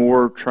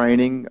more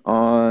training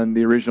on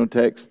the original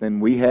text than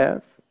we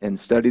have, and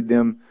studied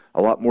them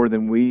a lot more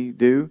than we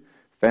do,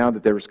 found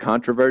that there was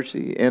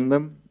controversy in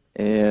them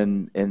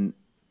and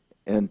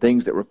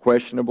things that were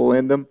questionable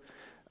in them,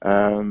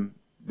 then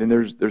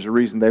there's a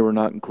reason they were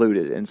not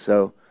included. And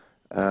so,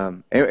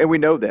 and we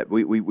know that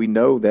we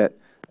know that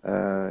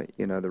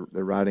the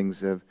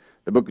writings of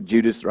the book of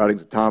Judas, the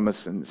writings of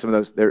Thomas, and some of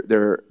those there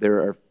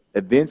are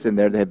events in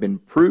there that have been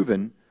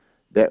proven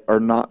that are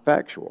not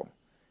factual.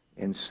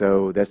 And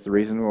so that's the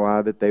reason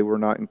why that they were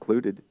not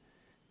included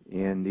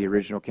in the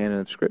original canon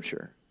of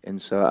Scripture.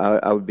 And so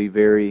I would be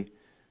very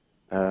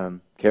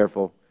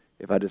careful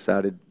if I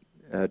decided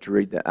to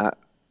read that.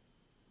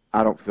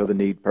 I don't feel the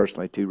need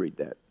personally to read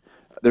that.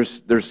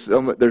 There's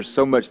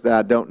so much that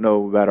I don't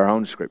know about our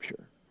own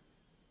Scripture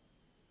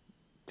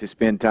to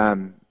spend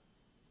time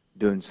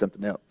doing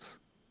something else.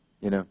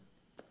 You know,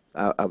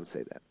 I would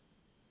say that.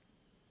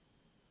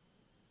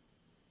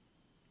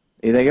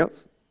 Anything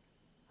else?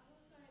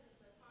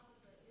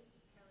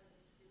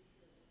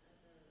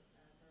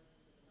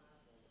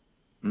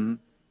 Mm-hmm.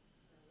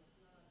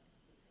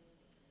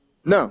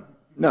 No,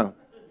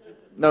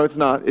 it's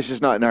not. It's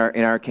just not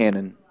in our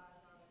canon.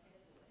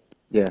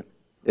 Yeah,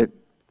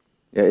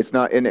 it's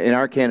not in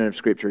our canon of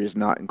Scripture. It's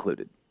not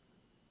included.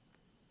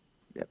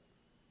 Yeah,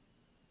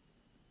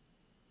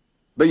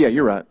 but yeah,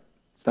 you're right.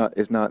 It's not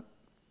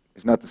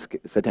the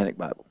Satanic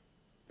Bible.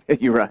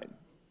 You're right.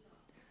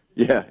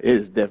 Yeah, it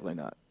is definitely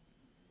not.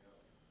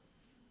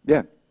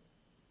 Yeah.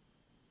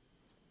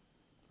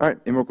 All right.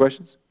 Any more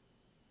questions?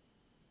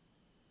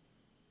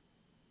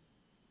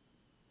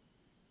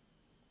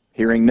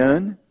 Hearing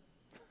none?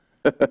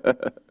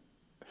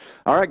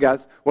 All right,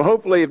 guys. Well,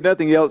 hopefully, if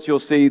nothing else, you'll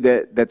see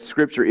that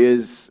Scripture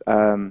is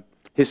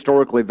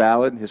historically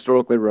valid,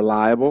 historically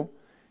reliable,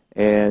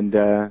 and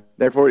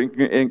therefore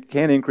it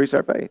can increase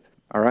our faith.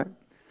 All right?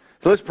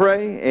 So let's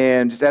pray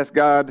and just ask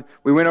God.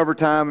 We went over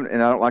time,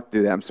 and I don't like to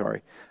do that. I'm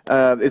sorry.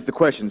 It's the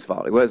question's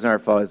fault. It wasn't our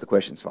fault. It's the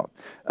question's fault.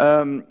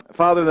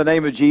 Father, in the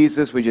name of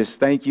Jesus, we just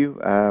thank you.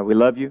 We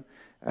love you.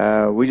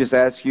 We just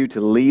ask you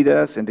to lead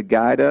us and to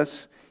guide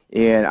us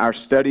in our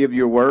study of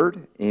your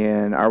word,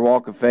 in our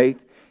walk of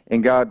faith.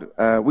 And God,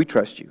 we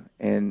trust you.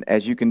 And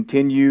as you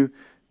continue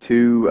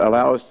to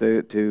allow us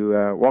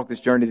to walk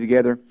this journey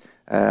together,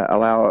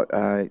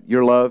 allow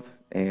your love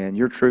and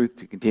your truth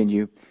to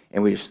continue.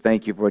 And we just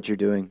thank you for what you're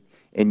doing.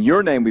 In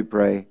your name we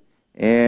pray. And